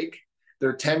to take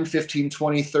their 10, 15,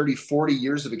 20, 30, 40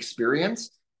 years of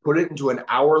experience, put it into an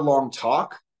hour-long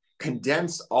talk,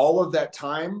 condense all of that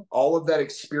time, all of that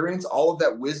experience, all of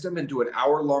that wisdom into an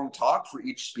hour-long talk for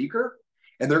each speaker.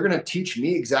 And they're going to teach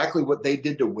me exactly what they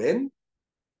did to win.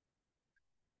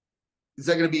 Is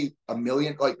that going to be $1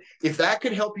 million? Like, if that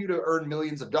could help you to earn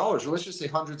millions of dollars, or let's just say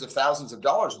hundreds of thousands of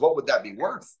dollars, what would that be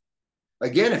worth?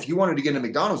 Again, if you wanted to get into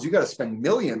McDonald's, you got to spend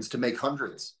millions to make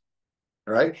hundreds.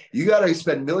 All right. You got to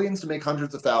spend millions to make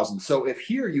hundreds of thousands. So if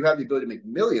here you have the ability to make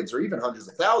millions or even hundreds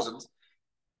of thousands,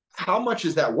 how much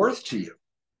is that worth to you?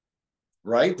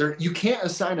 Right? You can't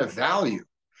assign a value.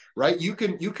 Right? You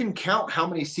can count how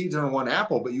many seeds are in one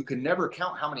apple, but you can never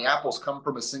count how many apples come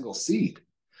from a single seed.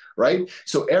 Right?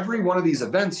 So every one of these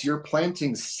events, you're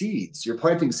planting seeds. You're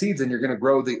planting seeds, and you're going to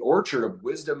grow the orchard of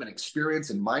wisdom and experience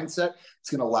and mindset. It's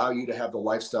going to allow you to have the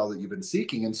lifestyle that you've been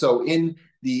seeking. And so in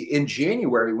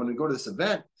January, when we go to this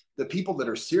event, the people that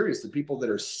are serious, the people that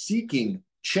are seeking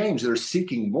change, that are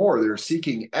seeking more, that are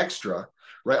seeking extra,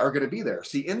 right, are going to be there.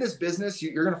 See, in this business,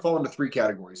 you're going to fall into 3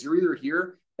 categories. You're either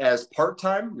here as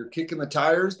part-time, you're kicking the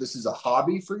tires, this is a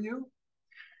hobby for you,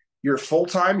 you're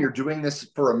full-time, you're doing this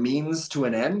for a means to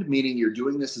an end, meaning you're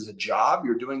doing this as a job,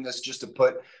 you're doing this just to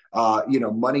put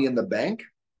money in the bank,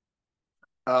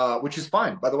 which is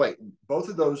fine. By the way, both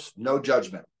of those, no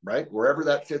judgment, right? Wherever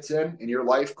that fits in your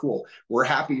life, cool. We're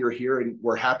happy you're here and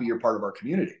we're happy you're part of our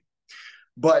community.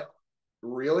 But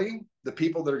really, the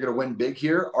people that are going to win big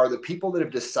here are the people that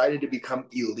have decided to become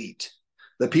elite,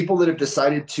 the people that have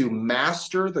decided to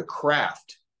master the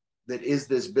craft that is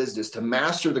this business, to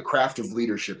master the craft of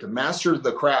leadership, to master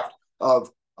the craft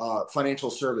of financial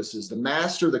services, to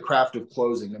master the craft of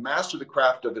closing, to master the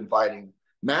craft of inviting,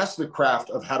 master the craft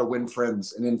of how to win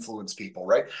friends and influence people,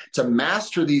 right? To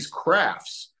master these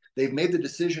crafts, they've made the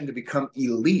decision to become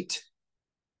elite.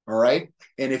 All right.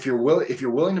 And if you're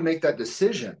willing to make that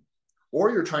decision, or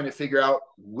you're trying to figure out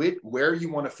where you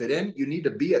want to fit in, you need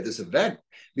to be at this event,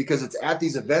 because it's at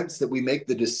these events that we make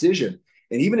the decision.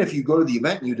 And even if you go to the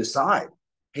event and you decide,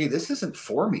 hey, this isn't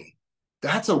for me,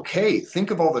 that's okay. Think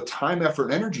of all the time, effort,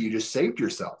 and energy you just saved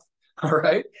yourself. All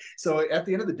right. So at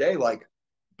the end of the day, like,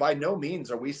 by no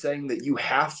means are we saying that you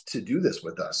have to do this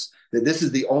with us, that this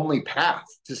is the only path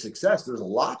to success. There's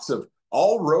lots of,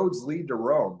 all roads lead to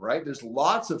Rome, right? There's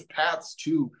lots of paths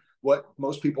to what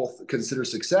most people consider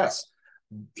success.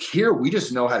 Here, we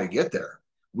just know how to get there.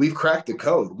 We've cracked the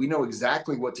code. We know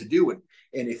exactly what to do.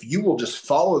 And if you will just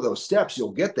follow those steps,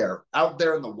 you'll get there. Out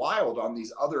there in the wild on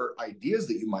these other ideas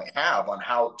that you might have on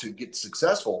how to get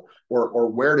successful or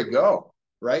where to go,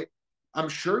 right? I'm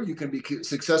sure you can be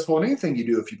successful in anything you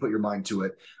do if you put your mind to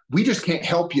it. We just can't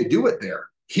help you do it there.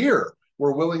 Here,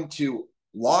 we're willing to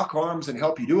lock arms and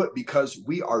help you do it because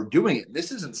we are doing it.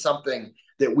 This isn't something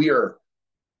that we are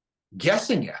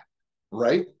guessing at,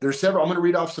 right? There's several. I'm going to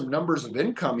read off some numbers of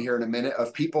income here in a minute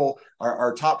of people,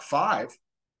 our top five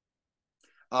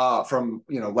from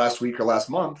last week or last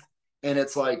month, and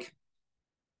it's like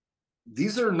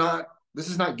this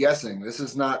is not guessing. This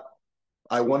is not,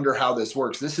 I wonder how this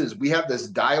works. We have this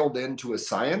dialed into a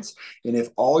science. And if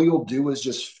all you'll do is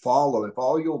just follow, if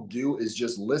all you'll do is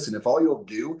just listen, if all you'll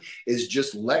do is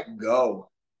just let go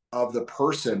of the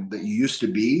person that you used to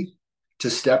be to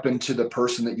step into the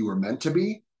person that you were meant to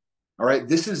be, all right,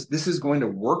 this is going to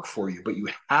work for you, but you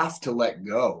have to let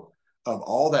go of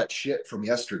all that shit from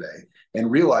yesterday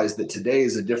and realize that today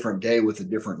is a different day with a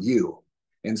different you.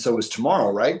 And so is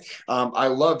tomorrow, right?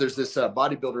 There's this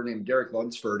bodybuilder named Derek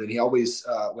Lunsford, and he always,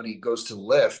 when he goes to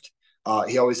lift,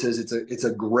 he always says it's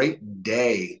a great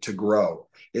day to grow.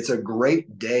 It's a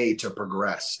great day to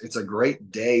progress. It's a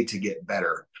great day to get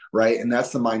better, right? And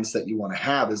that's the mindset you want to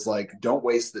have, is like, don't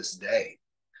waste this day.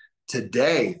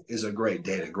 Today is a great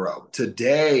day to grow.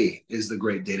 Today is the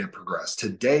great day to progress.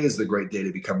 Today is the great day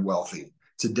to become wealthy.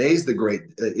 Today's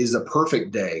is a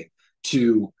perfect day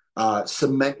to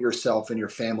cement yourself and your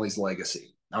family's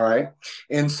legacy. All right.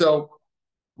 And so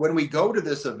when we go to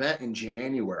this event in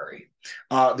January,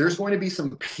 there's going to be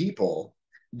some people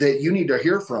that you need to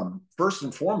hear from. First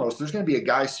and foremost, there's going to be a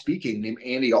guy speaking named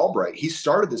Andy Albright. He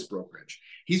started this brokerage.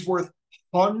 He's worth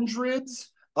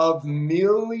hundreds of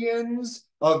millions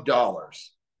of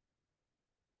dollars.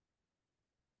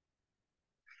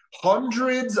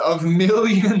 Hundreds of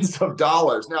millions of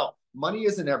dollars. Now, money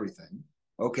isn't everything.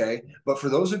 Okay. But for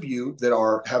those of you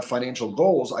that have financial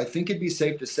goals, I think it'd be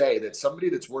safe to say that somebody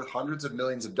that's worth hundreds of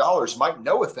millions of dollars might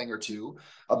know a thing or two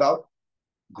about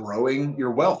growing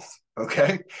your wealth.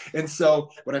 Okay. And so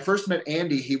when I first met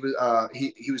Andy, he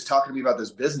was talking to me about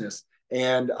this business,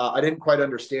 and I didn't quite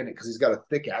understand it because he's got a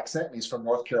thick accent and he's from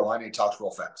North Carolina. He talks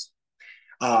real fast.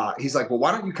 He's like, well,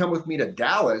 why don't you come with me to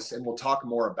Dallas and we'll talk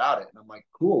more about it? And I'm like,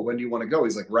 cool. When do you want to go?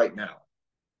 He's like, right now.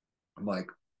 I'm like,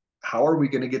 how are we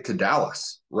going to get to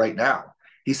Dallas right now?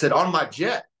 He said, on my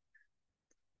jet.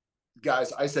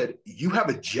 Guys, I said, you have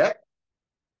a jet?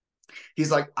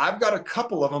 He's like, I've got a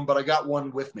couple of them, but I got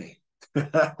one with me.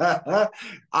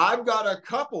 I've got a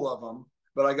couple of them,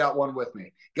 but I got one with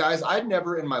me. Guys, I'd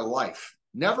never in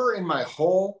my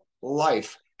whole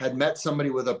life had met somebody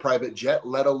with a private jet,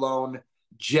 let alone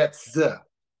jets,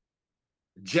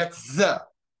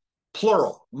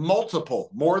 plural, multiple,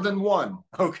 more than one.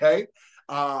 Okay.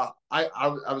 I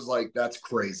was like, that's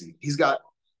crazy. He's got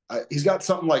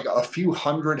something like a few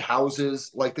hundred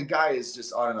houses. Like, the guy is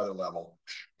just on another level.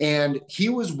 And he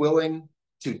was willing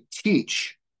to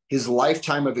teach his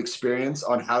lifetime of experience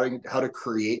on how to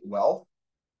create wealth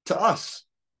to us.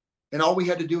 And all we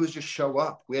had to do was just show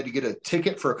up. We had to get a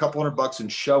ticket for a couple $100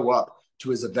 and show up to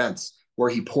his events where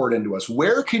he poured into us.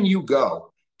 Where can you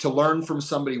go to learn from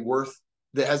somebody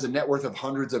that has a net worth of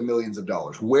hundreds of millions of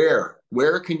dollars?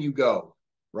 Where can you go?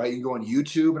 Right? You go on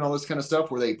YouTube and all this kind of stuff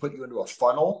where they put you into a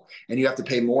funnel and you have to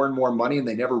pay more and more money and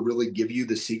they never really give you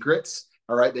the secrets.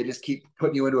 All right. They just keep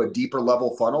putting you into a deeper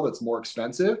level funnel that's more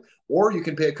expensive, or you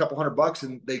can pay a couple $100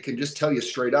 and they can just tell you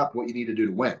straight up what you need to do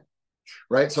to win.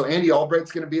 Right. So Andy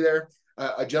Albright's going to be there.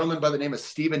 A gentleman by the name of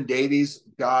Stephen Davies.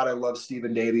 God, I love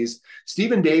Stephen Davies.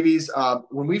 Stephen Davies,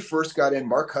 when we first got in,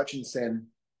 Mark Hutchinson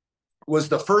was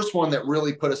the first one that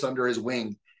really put us under his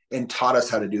wing and taught us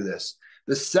how to do this.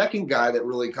 The second guy that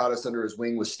really caught us under his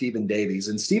wing was Stephen Davies.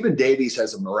 And Stephen Davies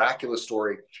has a miraculous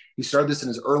story. He started this in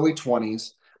his early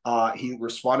 20s. He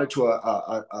responded to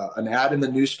an ad in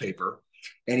the newspaper,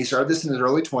 and he started this in his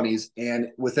early 20s.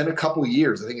 And within a couple of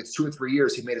years, I think it's 2 or 3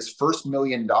 years, he made his first $1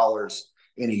 million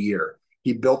in a year.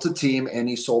 He built a team and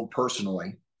he sold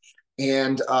personally.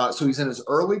 And so he's in his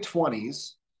early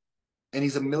 20s and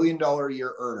he's $1 million a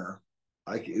year earner.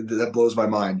 That blows my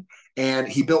mind. And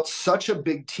he built such a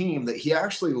big team that he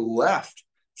actually left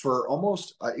for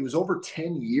almost, it was over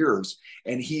 10 years,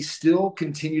 and he still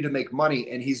continued to make money.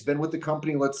 And he's been with the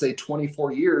company, let's say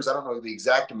 24 years. I don't know the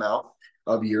exact amount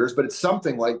of years, but it's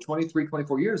something like 23,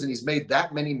 24 years. And he's made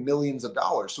that many millions of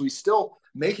dollars. So he's still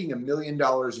making $1 million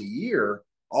a year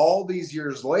all these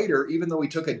years later, even though he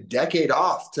took a decade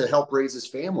off to help raise his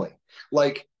family.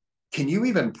 Like, can you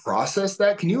even process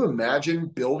that? Can you imagine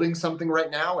building something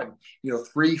right now and,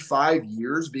 3, 5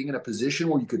 years being in a position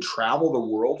where you could travel the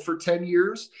world for 10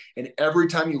 years? And every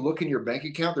time you look in your bank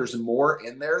account, there's more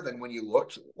in there than when you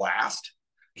looked last.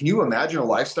 Can you imagine a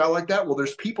lifestyle like that? Well,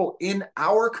 there's people in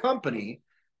our company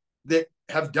that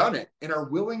have done it and are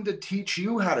willing to teach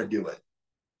you how to do it.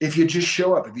 If you just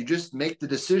show up, if you just make the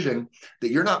decision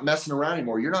that you're not messing around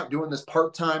anymore, you're not doing this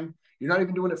part-time, you're not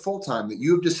even doing it full-time, that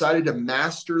you have decided to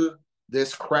master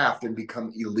this craft and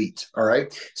become elite. All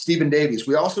right. Stephen Davies.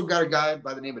 We also got a guy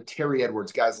by the name of Terry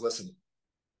Edwards. Guys, listen.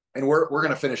 And we're going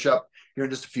to finish up here in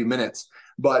just a few minutes,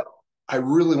 but I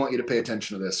really want you to pay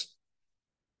attention to this.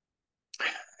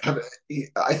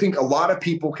 I think a lot of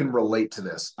people can relate to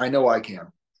this. I know I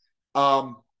can.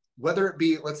 Whether it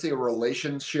be, let's say, a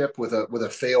relationship with a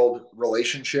failed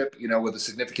relationship, with a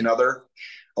significant other,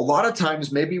 a lot of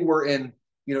times maybe we're in,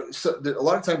 a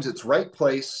lot of times it's right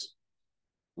place,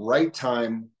 right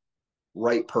time,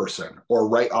 right person, or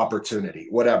right opportunity,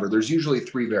 whatever. There's usually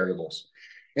 3 variables.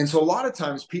 And so a lot of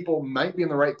times people might be in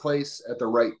the right place at the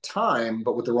right time,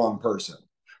 but with the wrong person.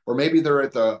 Or maybe they're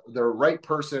at the right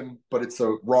person, but it's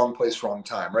the wrong place, wrong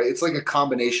time, right? It's like a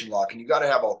combination lock, and you got to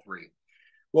have all 3.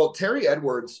 Well, Terry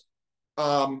Edwards,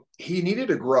 he needed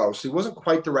to grow, so he wasn't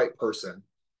quite the right person.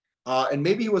 And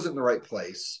maybe he wasn't in the right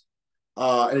place.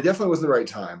 And it definitely wasn't the right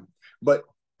time. But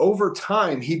over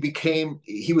time,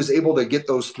 he was able to get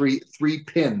those three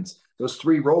pins, those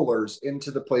 3 rollers into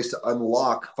the place to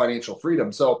unlock financial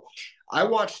freedom. So I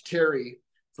watched Terry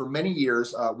for many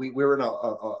years. We were in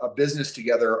a business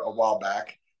together a while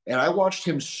back, and I watched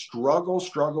him struggle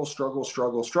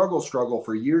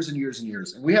for years and years and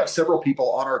years. And we have several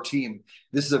people on our team.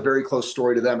 This is a very close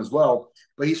story to them as well.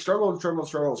 But he struggled.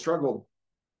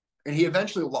 And he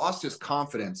eventually lost his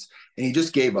confidence and he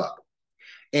just gave up.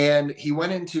 And he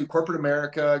went into corporate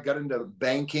America, got into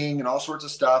banking and all sorts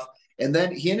of stuff. And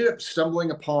then he ended up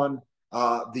stumbling upon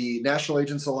the National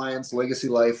Agents Alliance, Legacy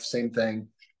Life, same thing.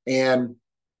 And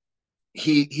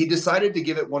he decided to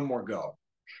give it one more go.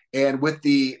 And with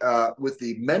the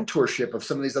mentorship of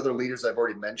some of these other leaders I've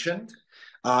already mentioned,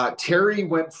 Terry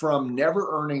went from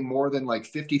never earning more than like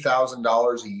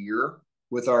 $50,000 a year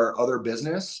with our other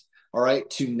business, all right,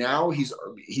 to now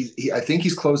I think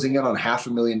he's closing in on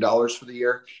 $500,000 for the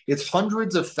year. It's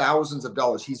hundreds of thousands of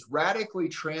dollars. He's radically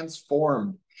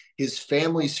transformed his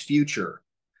family's future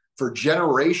for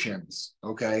generations,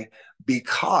 okay,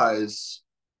 because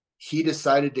he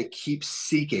decided to keep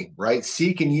seeking, right?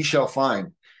 Seek and ye shall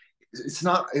find. It's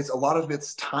a lot of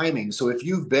it's timing. So if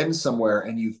you've been somewhere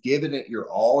and you've given it your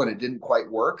all and it didn't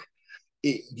quite work,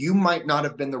 you might not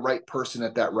have been the right person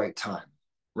at that right time.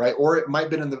 Right. Or you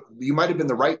might have been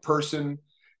the right person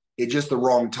at just the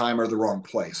wrong time or the wrong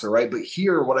place. All right. But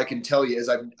here, what I can tell you is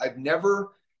I've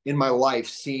never in my life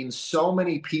seen so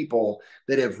many people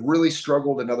that have really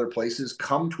struggled in other places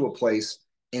come to a place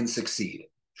and succeed.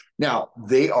 Now,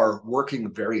 they are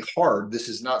working very hard. This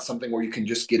is not something where you can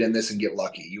just get in this and get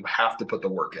lucky. You have to put the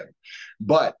work in.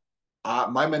 But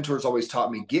my mentors always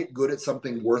taught me, get good at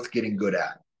something worth getting good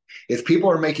at. If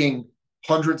people are making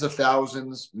hundreds of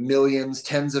thousands, millions,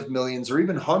 tens of millions, or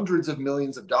even hundreds of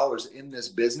millions of dollars in this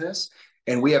business,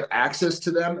 and we have access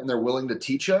to them and they're willing to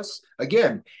teach us,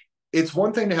 again, it's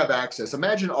one thing to have access.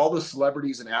 Imagine all the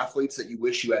celebrities and athletes that you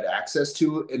wish you had access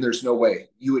to, and there's no way.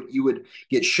 You would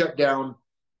get shut down,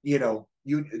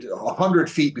 100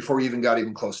 feet before you even got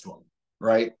close to them,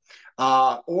 right?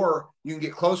 Or you can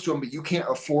get close to them, but you can't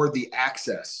afford the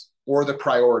access or the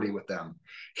priority with them.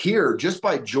 Here, just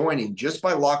by joining, just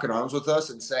by locking arms with us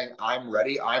and saying, I'm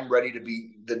ready to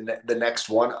be the next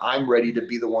one. I'm ready to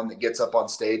be the one that gets up on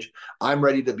stage. I'm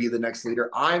ready to be the next leader.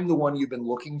 I'm the one you've been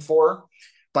looking for.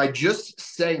 By just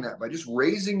saying that, by just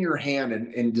raising your hand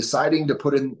and deciding to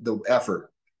put in the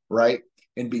effort, right?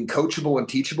 And being coachable and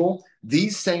teachable,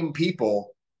 these same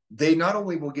people, they not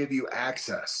only will give you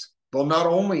access, they'll not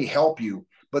only help you,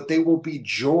 but they will be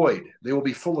joyed. They will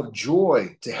be full of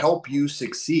joy to help you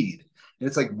succeed. And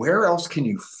it's like, where else can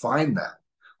you find that?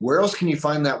 Where else can you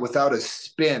find that without a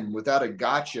spin, without a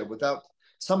gotcha, without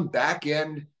some back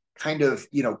end kind of,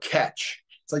 catch?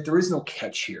 It's like there is no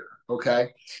catch here. Okay.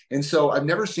 And so I've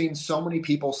never seen so many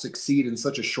people succeed in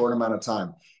such a short amount of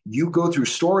time. You go through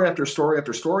story after story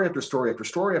after story after story after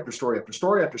story after story after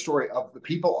story after story of the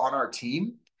people on our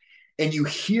team, and you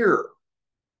hear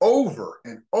over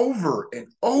and over and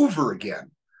over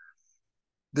again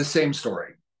the same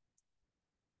story.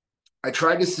 I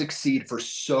tried to succeed for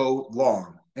so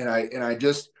long, and I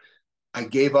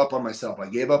gave up on myself. I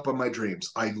gave up on my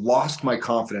dreams. I lost my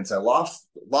confidence. I lost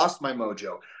my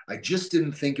mojo. I just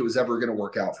didn't think it was ever going to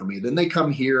work out for me. Then they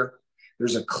come here.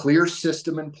 There's a clear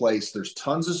system in place. There's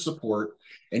tons of support,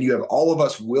 and you have all of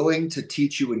us willing to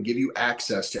teach you and give you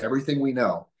access to everything we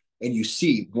know. And you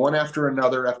see one after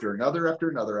another, after another, after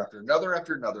another, after another,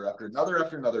 after another, after another,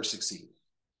 after another succeed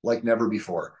like never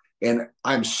before. And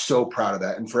I'm so proud of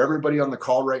that. And for everybody on the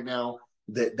call right now,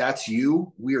 that's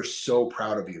you. We are so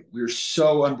proud of you. We are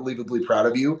so unbelievably proud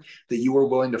of you that you were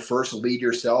willing to first lead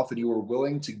yourself and you were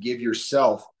willing to give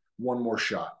yourself one more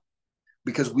shot.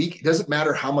 Because it doesn't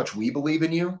matter how much we believe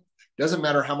in you, doesn't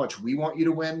matter how much we want you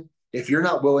to win. If you're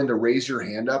not willing to raise your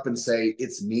hand up and say,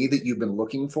 it's me that you've been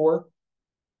looking for,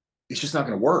 it's just not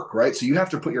going to work, right? So you have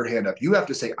to put your hand up. You have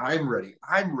to say, I'm ready.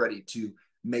 I'm ready to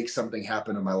make something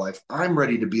happen in my life. I'm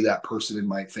ready to be that person in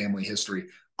my family history.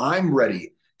 I'm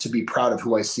ready to be proud of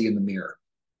who I see in the mirror.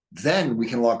 Then we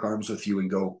can lock arms with you and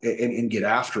go and get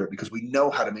after it because we know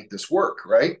how to make this work,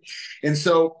 right? And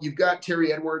so you've got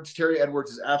Terry Edwards. Terry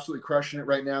Edwards is absolutely crushing it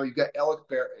right now. You've got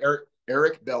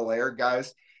Eric Belair,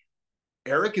 guys.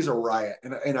 Eric is a riot.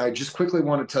 And I just quickly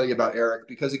want to tell you about Eric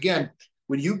because, again,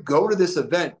 when you go to this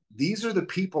event, these are the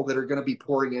people that are going to be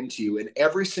pouring into you. And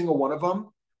every single one of them,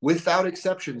 without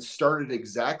exception, started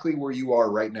exactly where you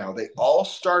are right now. They all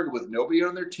started with nobody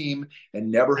on their team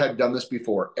and never had done this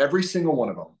before. Every single one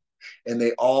of them. And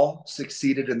they all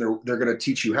succeeded, and they're going to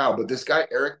teach you how. But this guy,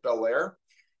 Eric Belair,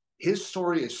 his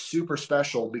story is super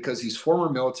special because he's former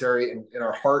military, and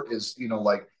our heart is,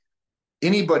 like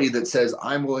anybody that says,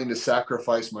 I'm willing to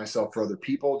sacrifice myself for other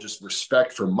people, just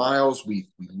respect for Miles. We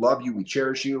love you. We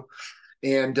cherish you.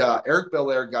 And Eric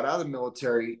Belair got out of the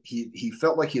military. He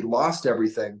felt like he'd lost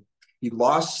everything. He'd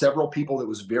lost several people that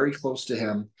was very close to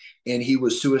him, and he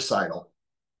was suicidal.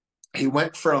 He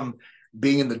went from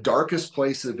being in the darkest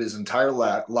place of his entire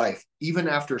life, even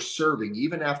after serving,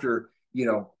 even after,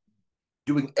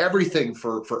 doing everything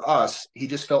for us, he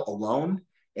just felt alone.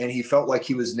 And he felt like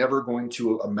he was never going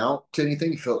to amount to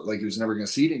anything. He felt like he was never going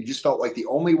to see it. And he just felt like the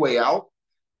only way out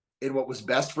and what was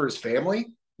best for his family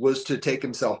was to take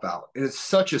himself out. And it's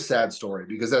such a sad story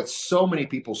because that's so many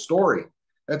people's story.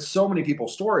 That's so many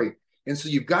people's story. And so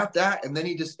you've got that. And then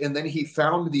he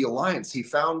found the alliance. He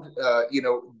found,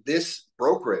 this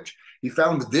brokerage. He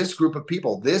found this group of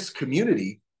people, this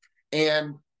community.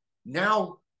 And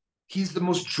now he's the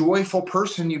most joyful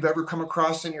person you've ever come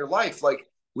across in your life. Like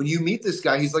when you meet this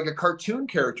guy, he's like a cartoon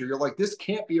character. You're like, this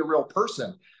can't be a real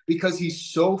person because he's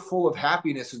so full of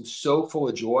happiness and so full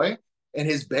of joy. And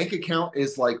his bank account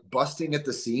is like busting at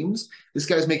the seams. This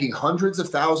guy's making hundreds of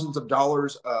thousands of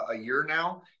dollars a year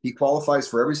now. He qualifies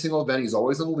for every single event. He's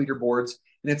always on the leaderboards.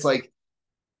 And it's like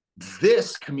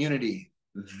this community,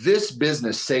 this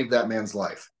business saved that man's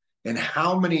life. And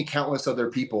how many countless other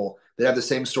people that have the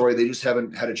same story, they just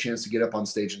haven't had a chance to get up on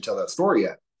stage and tell that story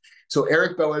yet. So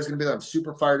Eric Belair is going to be there. I'm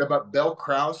super fired up. Belle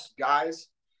Krause, guys,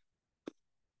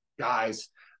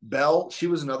 Belle, she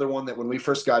was another one that when we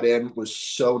first got in was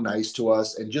so nice to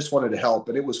us and just wanted to help.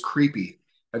 And it was creepy.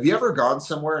 Have you ever gone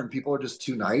somewhere and people are just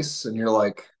too nice and you're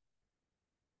like,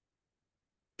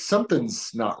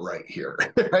 something's not right here,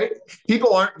 right?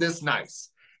 People aren't this nice.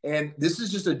 And this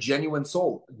is just a genuine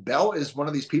soul. Belle is one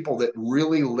of these people that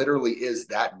really literally is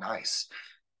that nice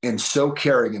and so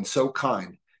caring and so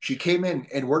kind. She came in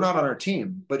and we're not on our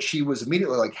team, but she was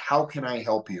immediately like, how can I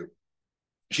help you?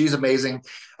 She's amazing.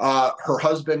 Her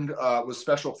husband was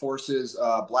Special Forces,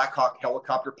 Black Hawk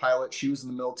helicopter pilot. She was in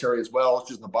the military as well.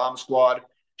 She was in the bomb squad.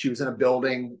 She was in a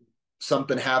building.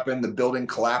 Something happened. The building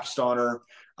collapsed on her.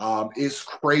 Is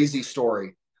crazy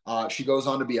story. She goes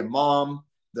on to be a mom.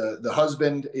 The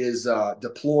husband is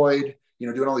deployed.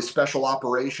 doing all these special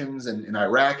operations in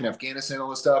Iraq and Afghanistan,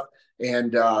 all this stuff.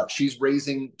 And she's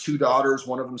raising two daughters,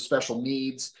 one of them special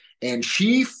needs. And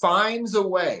she finds a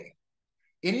way.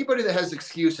 Anybody that has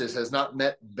excuses has not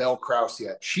met Belle Krause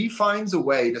yet. She finds a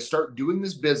way to start doing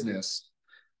this business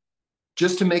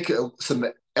just to make some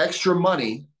extra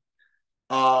money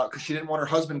because she didn't want her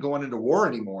husband going into war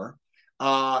anymore.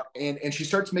 And she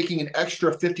starts making an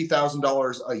extra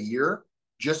 $50,000 a year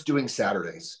just doing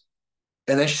Saturdays.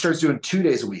 And then she starts doing 2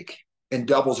 days a week and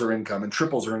doubles her income and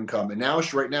triples her income. And now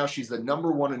right now she's the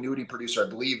 #1 annuity producer, I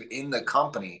believe, in the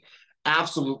company.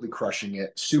 Absolutely crushing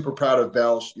it. Super proud of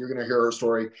Belle. You're going to hear her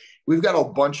story. We've got a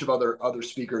bunch of other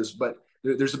speakers, but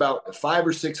there's about 5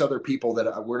 or 6 other people that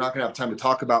we're not going to have time to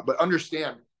talk about. But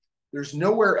understand, there's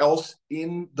nowhere else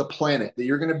in the planet that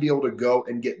you're going to be able to go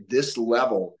and get this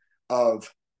level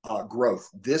of growth,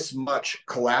 this much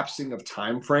collapsing of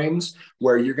time frames,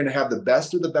 where you're going to have the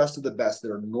best of the best of the best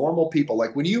that are normal people.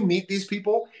 Like when you meet these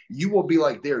people, you will be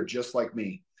like, they're just like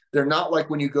me. They're not like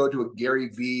when you go to a Gary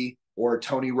Vee or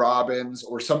Tony Robbins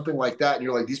or something like that, and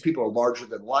you're like, these people are larger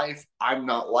than life. I'm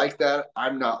not like that.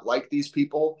 I'm not like these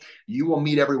people. You will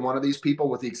meet every one of these people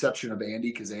with the exception of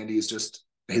Andy, because Andy is just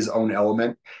his own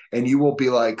element. And you will be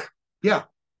like, yeah,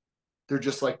 they're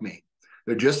just like me.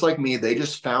 They're just like me. They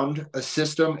just found a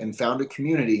system and found a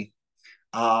community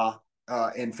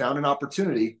and found an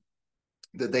opportunity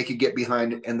that they could get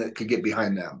behind and that could get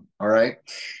behind them. All right.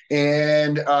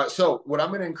 And so what I'm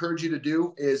going to encourage you to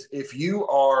do is if you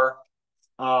are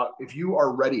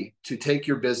ready to take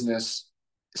your business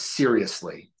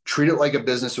seriously, treat it like a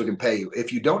business who can pay you.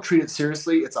 If you don't treat it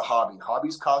seriously, it's a hobby.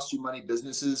 Hobbies cost you money.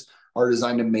 Businesses are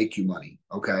designed to make you money.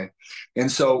 Okay.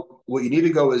 And so what you need to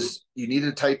go is you need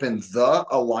to type in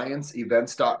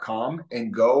theallianceevents.com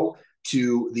and go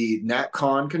to the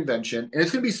NatCon convention. And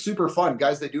it's going to be super fun.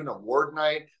 Guys, they do an award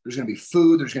night. There's going to be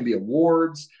food. There's going to be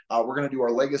awards. We're going to do our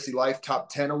Legacy Life Top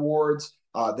 10 awards.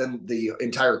 Then the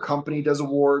entire company does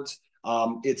awards.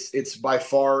 It's by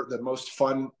far the most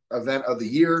fun event of the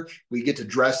year. We get to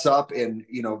dress up in,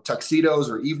 tuxedos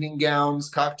or evening gowns,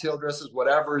 cocktail dresses,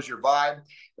 whatever is your vibe.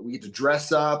 We get to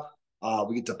dress up.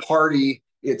 We get to party.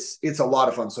 It's a lot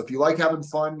of fun. So if you like having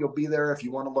fun, you'll be there. If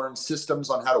you want to learn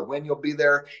systems on how to win, you'll be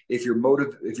there. If you're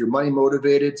money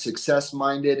motivated, success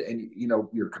minded, and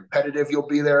you're competitive, you'll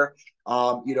be there.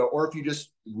 Or if you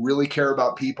just really care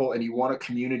about people and you want a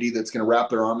community that's going to wrap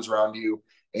their arms around you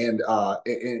and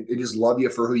just love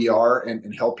you for who you are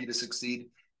and help you to succeed.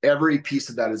 Every piece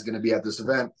of that is going to be at this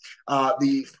event.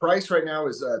 The price right now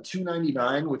is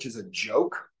 $299, which is a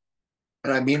joke.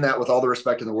 And I mean that with all the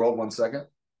respect in the world. One second.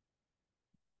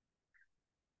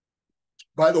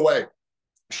 By the way,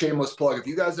 shameless plug. If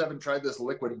you guys haven't tried this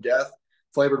Liquid Death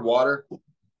flavored water,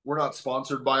 we're not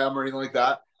sponsored by them or anything like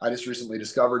that. I just recently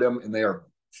discovered them and they are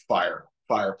fire.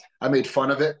 I made fun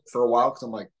of it for a while because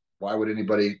I'm like, why would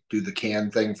anybody do the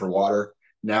can thing for water?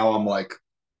 Now I'm like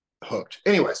hooked.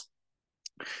 Anyways,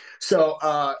 so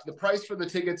the price for the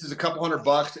tickets is a couple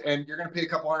 $100, and you're going to pay a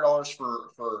couple $100 for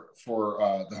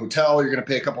the hotel. You're going to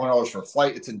pay a couple $100 for a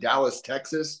flight. It's in Dallas,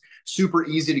 Texas. Super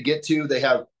easy to get to. They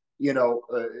have,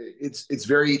 it's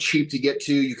very cheap to get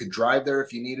to. You could drive there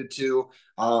if you needed to.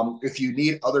 If you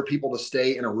need other people to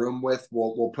stay in a room with,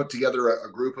 we'll put together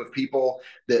a group of people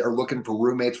that are looking for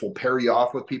roommates. We'll pair you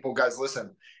off with people. Guys,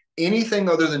 listen. Anything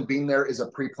other than being there is a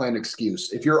pre-planned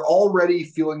excuse. If you're already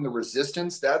feeling the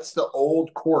resistance, that's the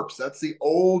old corpse. That's the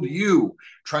old you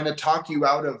trying to talk you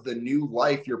out of the new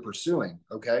life you're pursuing.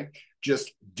 Okay.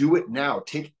 Just do it now.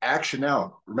 Take action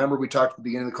now. Remember, we talked at the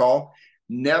beginning of the call.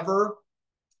 Never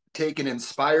take an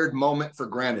inspired moment for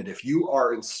granted. If you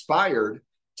are inspired,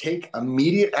 take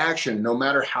immediate action, no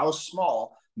matter how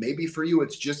small. Maybe for you,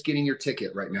 it's just getting your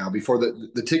ticket right now before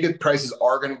the ticket prices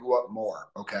are going to go up more.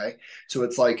 Okay. So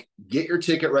it's like, get your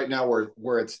ticket right now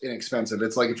where it's inexpensive.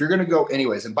 It's like, if you're going to go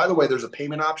anyways, and by the way, there's a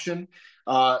payment option.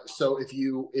 So if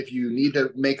you need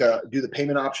to do the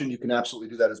payment option, you can absolutely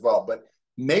do that as well, but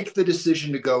make the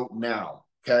decision to go now.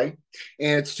 Okay.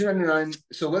 And it's $299.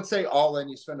 So let's say all in,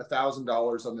 you spend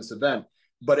 $1,000 on this event,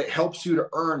 but it helps you to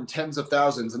earn tens of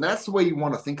thousands. And that's the way you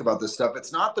want to think about this stuff.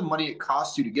 It's not the money it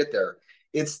costs you to get there.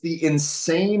 It's the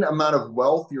insane amount of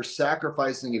wealth you're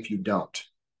sacrificing if you don't,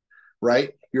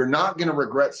 right? You're not going to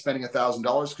regret spending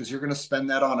 $1,000 because you're going to spend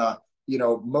that on a,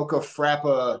 mocha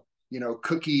frappa,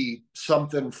 cookie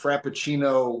something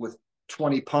frappuccino with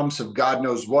 20 pumps of God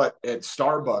knows what at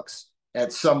Starbucks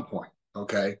at some point.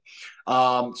 Okay.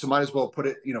 So might as well put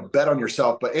it, bet on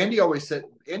yourself. But Andy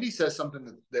says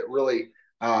something that really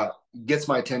gets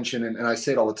my attention. And I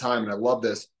say it all the time. And I love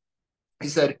this. He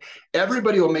said,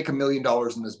 everybody will make $1 million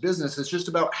in this business. It's just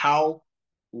about how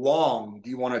long do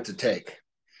you want it to take?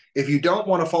 If you don't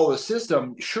want to follow the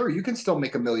system, sure, you can still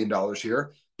make $1 million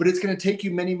here, but it's going to take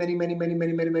you many, many, many, many,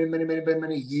 many, many, many, many, many, many,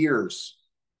 many years.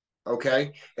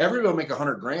 Okay. Everybody will make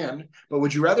 100 grand, but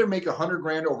would you rather make 100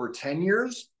 grand over 10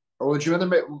 years, or would you rather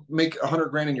make 100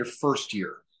 grand in your first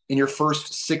year, in your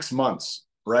first 6 months?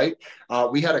 Right.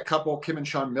 We had a couple, Kim and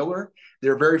Sean Miller,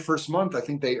 their very first month, I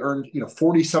think they earned,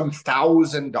 40 some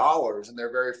 $1,000 in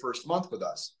their very first month with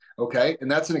us. Okay. And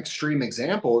that's an extreme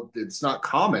example. It's not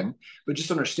common, but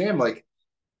just understand, like,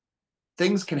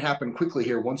 things can happen quickly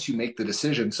here once you make the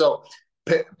decision. So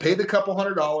pay the couple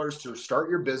 $100 to start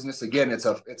your business. Again, it's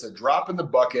a drop in the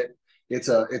bucket. It's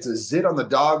a zit on the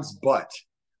dog's butt,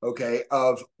 okay,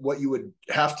 of what you would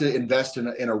have to invest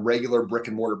in a regular brick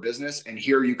and mortar business. And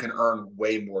here you can earn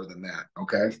way more than that.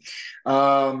 Okay.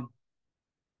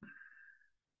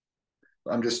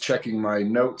 I'm just checking my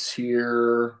notes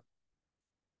here.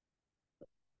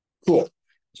 Cool.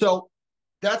 So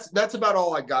that's about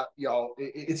all I got, y'all.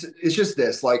 It's just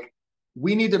this, like,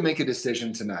 we need to make a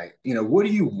decision tonight. What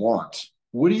do you want?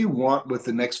 What do you want with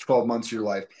the next 12 months of your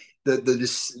life?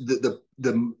 The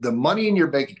money in your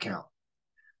bank account,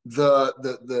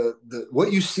 the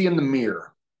what you see in the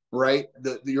mirror, right?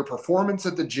 Your performance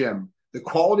at the gym, the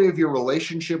quality of your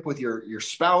relationship with your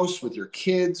spouse, with your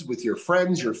kids, with your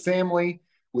friends, your family,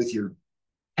 with your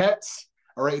pets.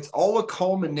 All right. It's all a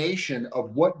culmination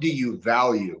of what do you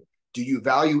value? Do you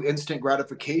value instant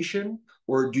gratification,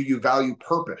 or do you value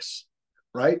purpose?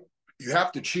 Right? You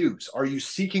have to choose. Are you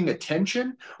seeking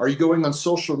attention? Are you going on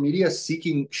social media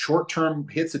seeking short-term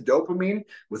hits of dopamine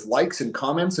with likes and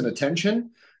comments and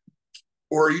attention?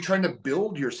 Or are you trying to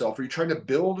build yourself? Are you trying to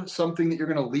build something that you're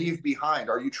going to leave behind?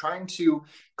 Are you trying to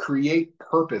create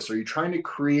purpose? Are you trying to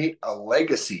create a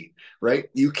legacy? Right?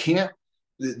 You can't,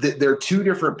 there are two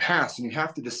different paths, and you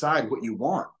have to decide what you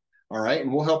want. All right.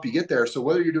 And we'll help you get there. So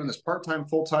whether you're doing this part-time,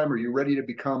 full-time, or you're ready to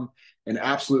become an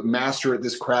absolute master at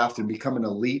this craft and become an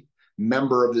elite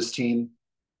member of this team,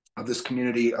 of this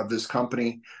community, of this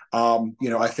company,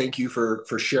 I thank you for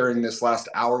sharing this last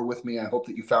hour with me. I hope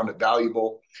that you found it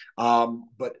valuable.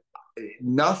 But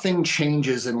nothing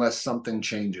changes unless something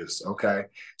changes. Okay.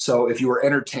 So if you were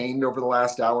entertained over the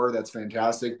last hour, that's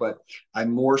fantastic. But I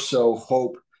more so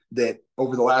hope that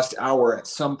over the last hour, at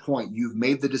some point, you've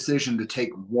made the decision to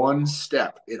take one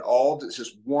step. It's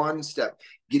just one step.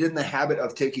 Get in the habit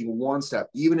of taking one step.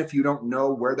 Even if you don't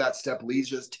know where that step leads,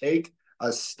 just take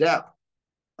a step,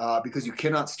 because you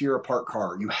cannot steer a parked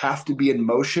car. You have to be in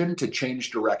motion to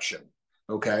change direction.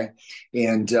 Okay.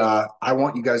 And I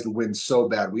want you guys to win so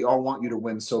bad. We all want you to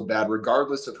win so bad,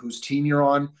 regardless of whose team you're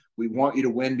on. We want you to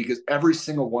win because every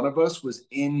single one of us was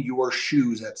in your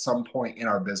shoes at some point in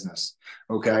our business.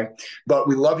 Okay. But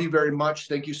we love you very much.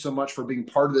 Thank you so much for being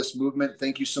part of this movement.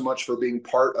 Thank you so much for being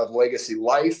part of Legacy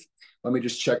Life. Let me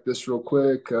just check this real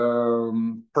quick.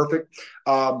 Perfect.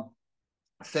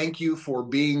 Thank you for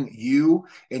being you,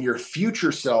 and your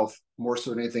future self, more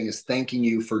so than anything, is thanking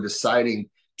you for deciding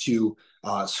to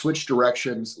switch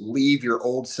directions, leave your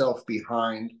old self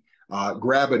behind,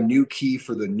 grab a new key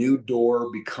for the new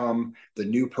door, become the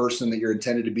new person that you're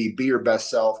intended to be your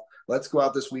best self. Let's go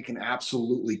out this week and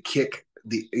absolutely kick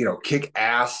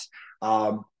ass.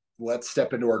 Let's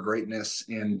step into our greatness.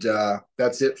 And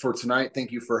that's it for tonight.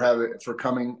 Thank you for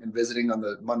coming and visiting on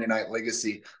the Monday Night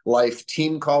Legacy Life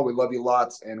team call. We love you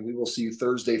lots, and we will see you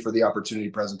Thursday for the opportunity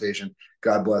presentation.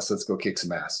 God bless. Let's go kick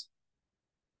some ass.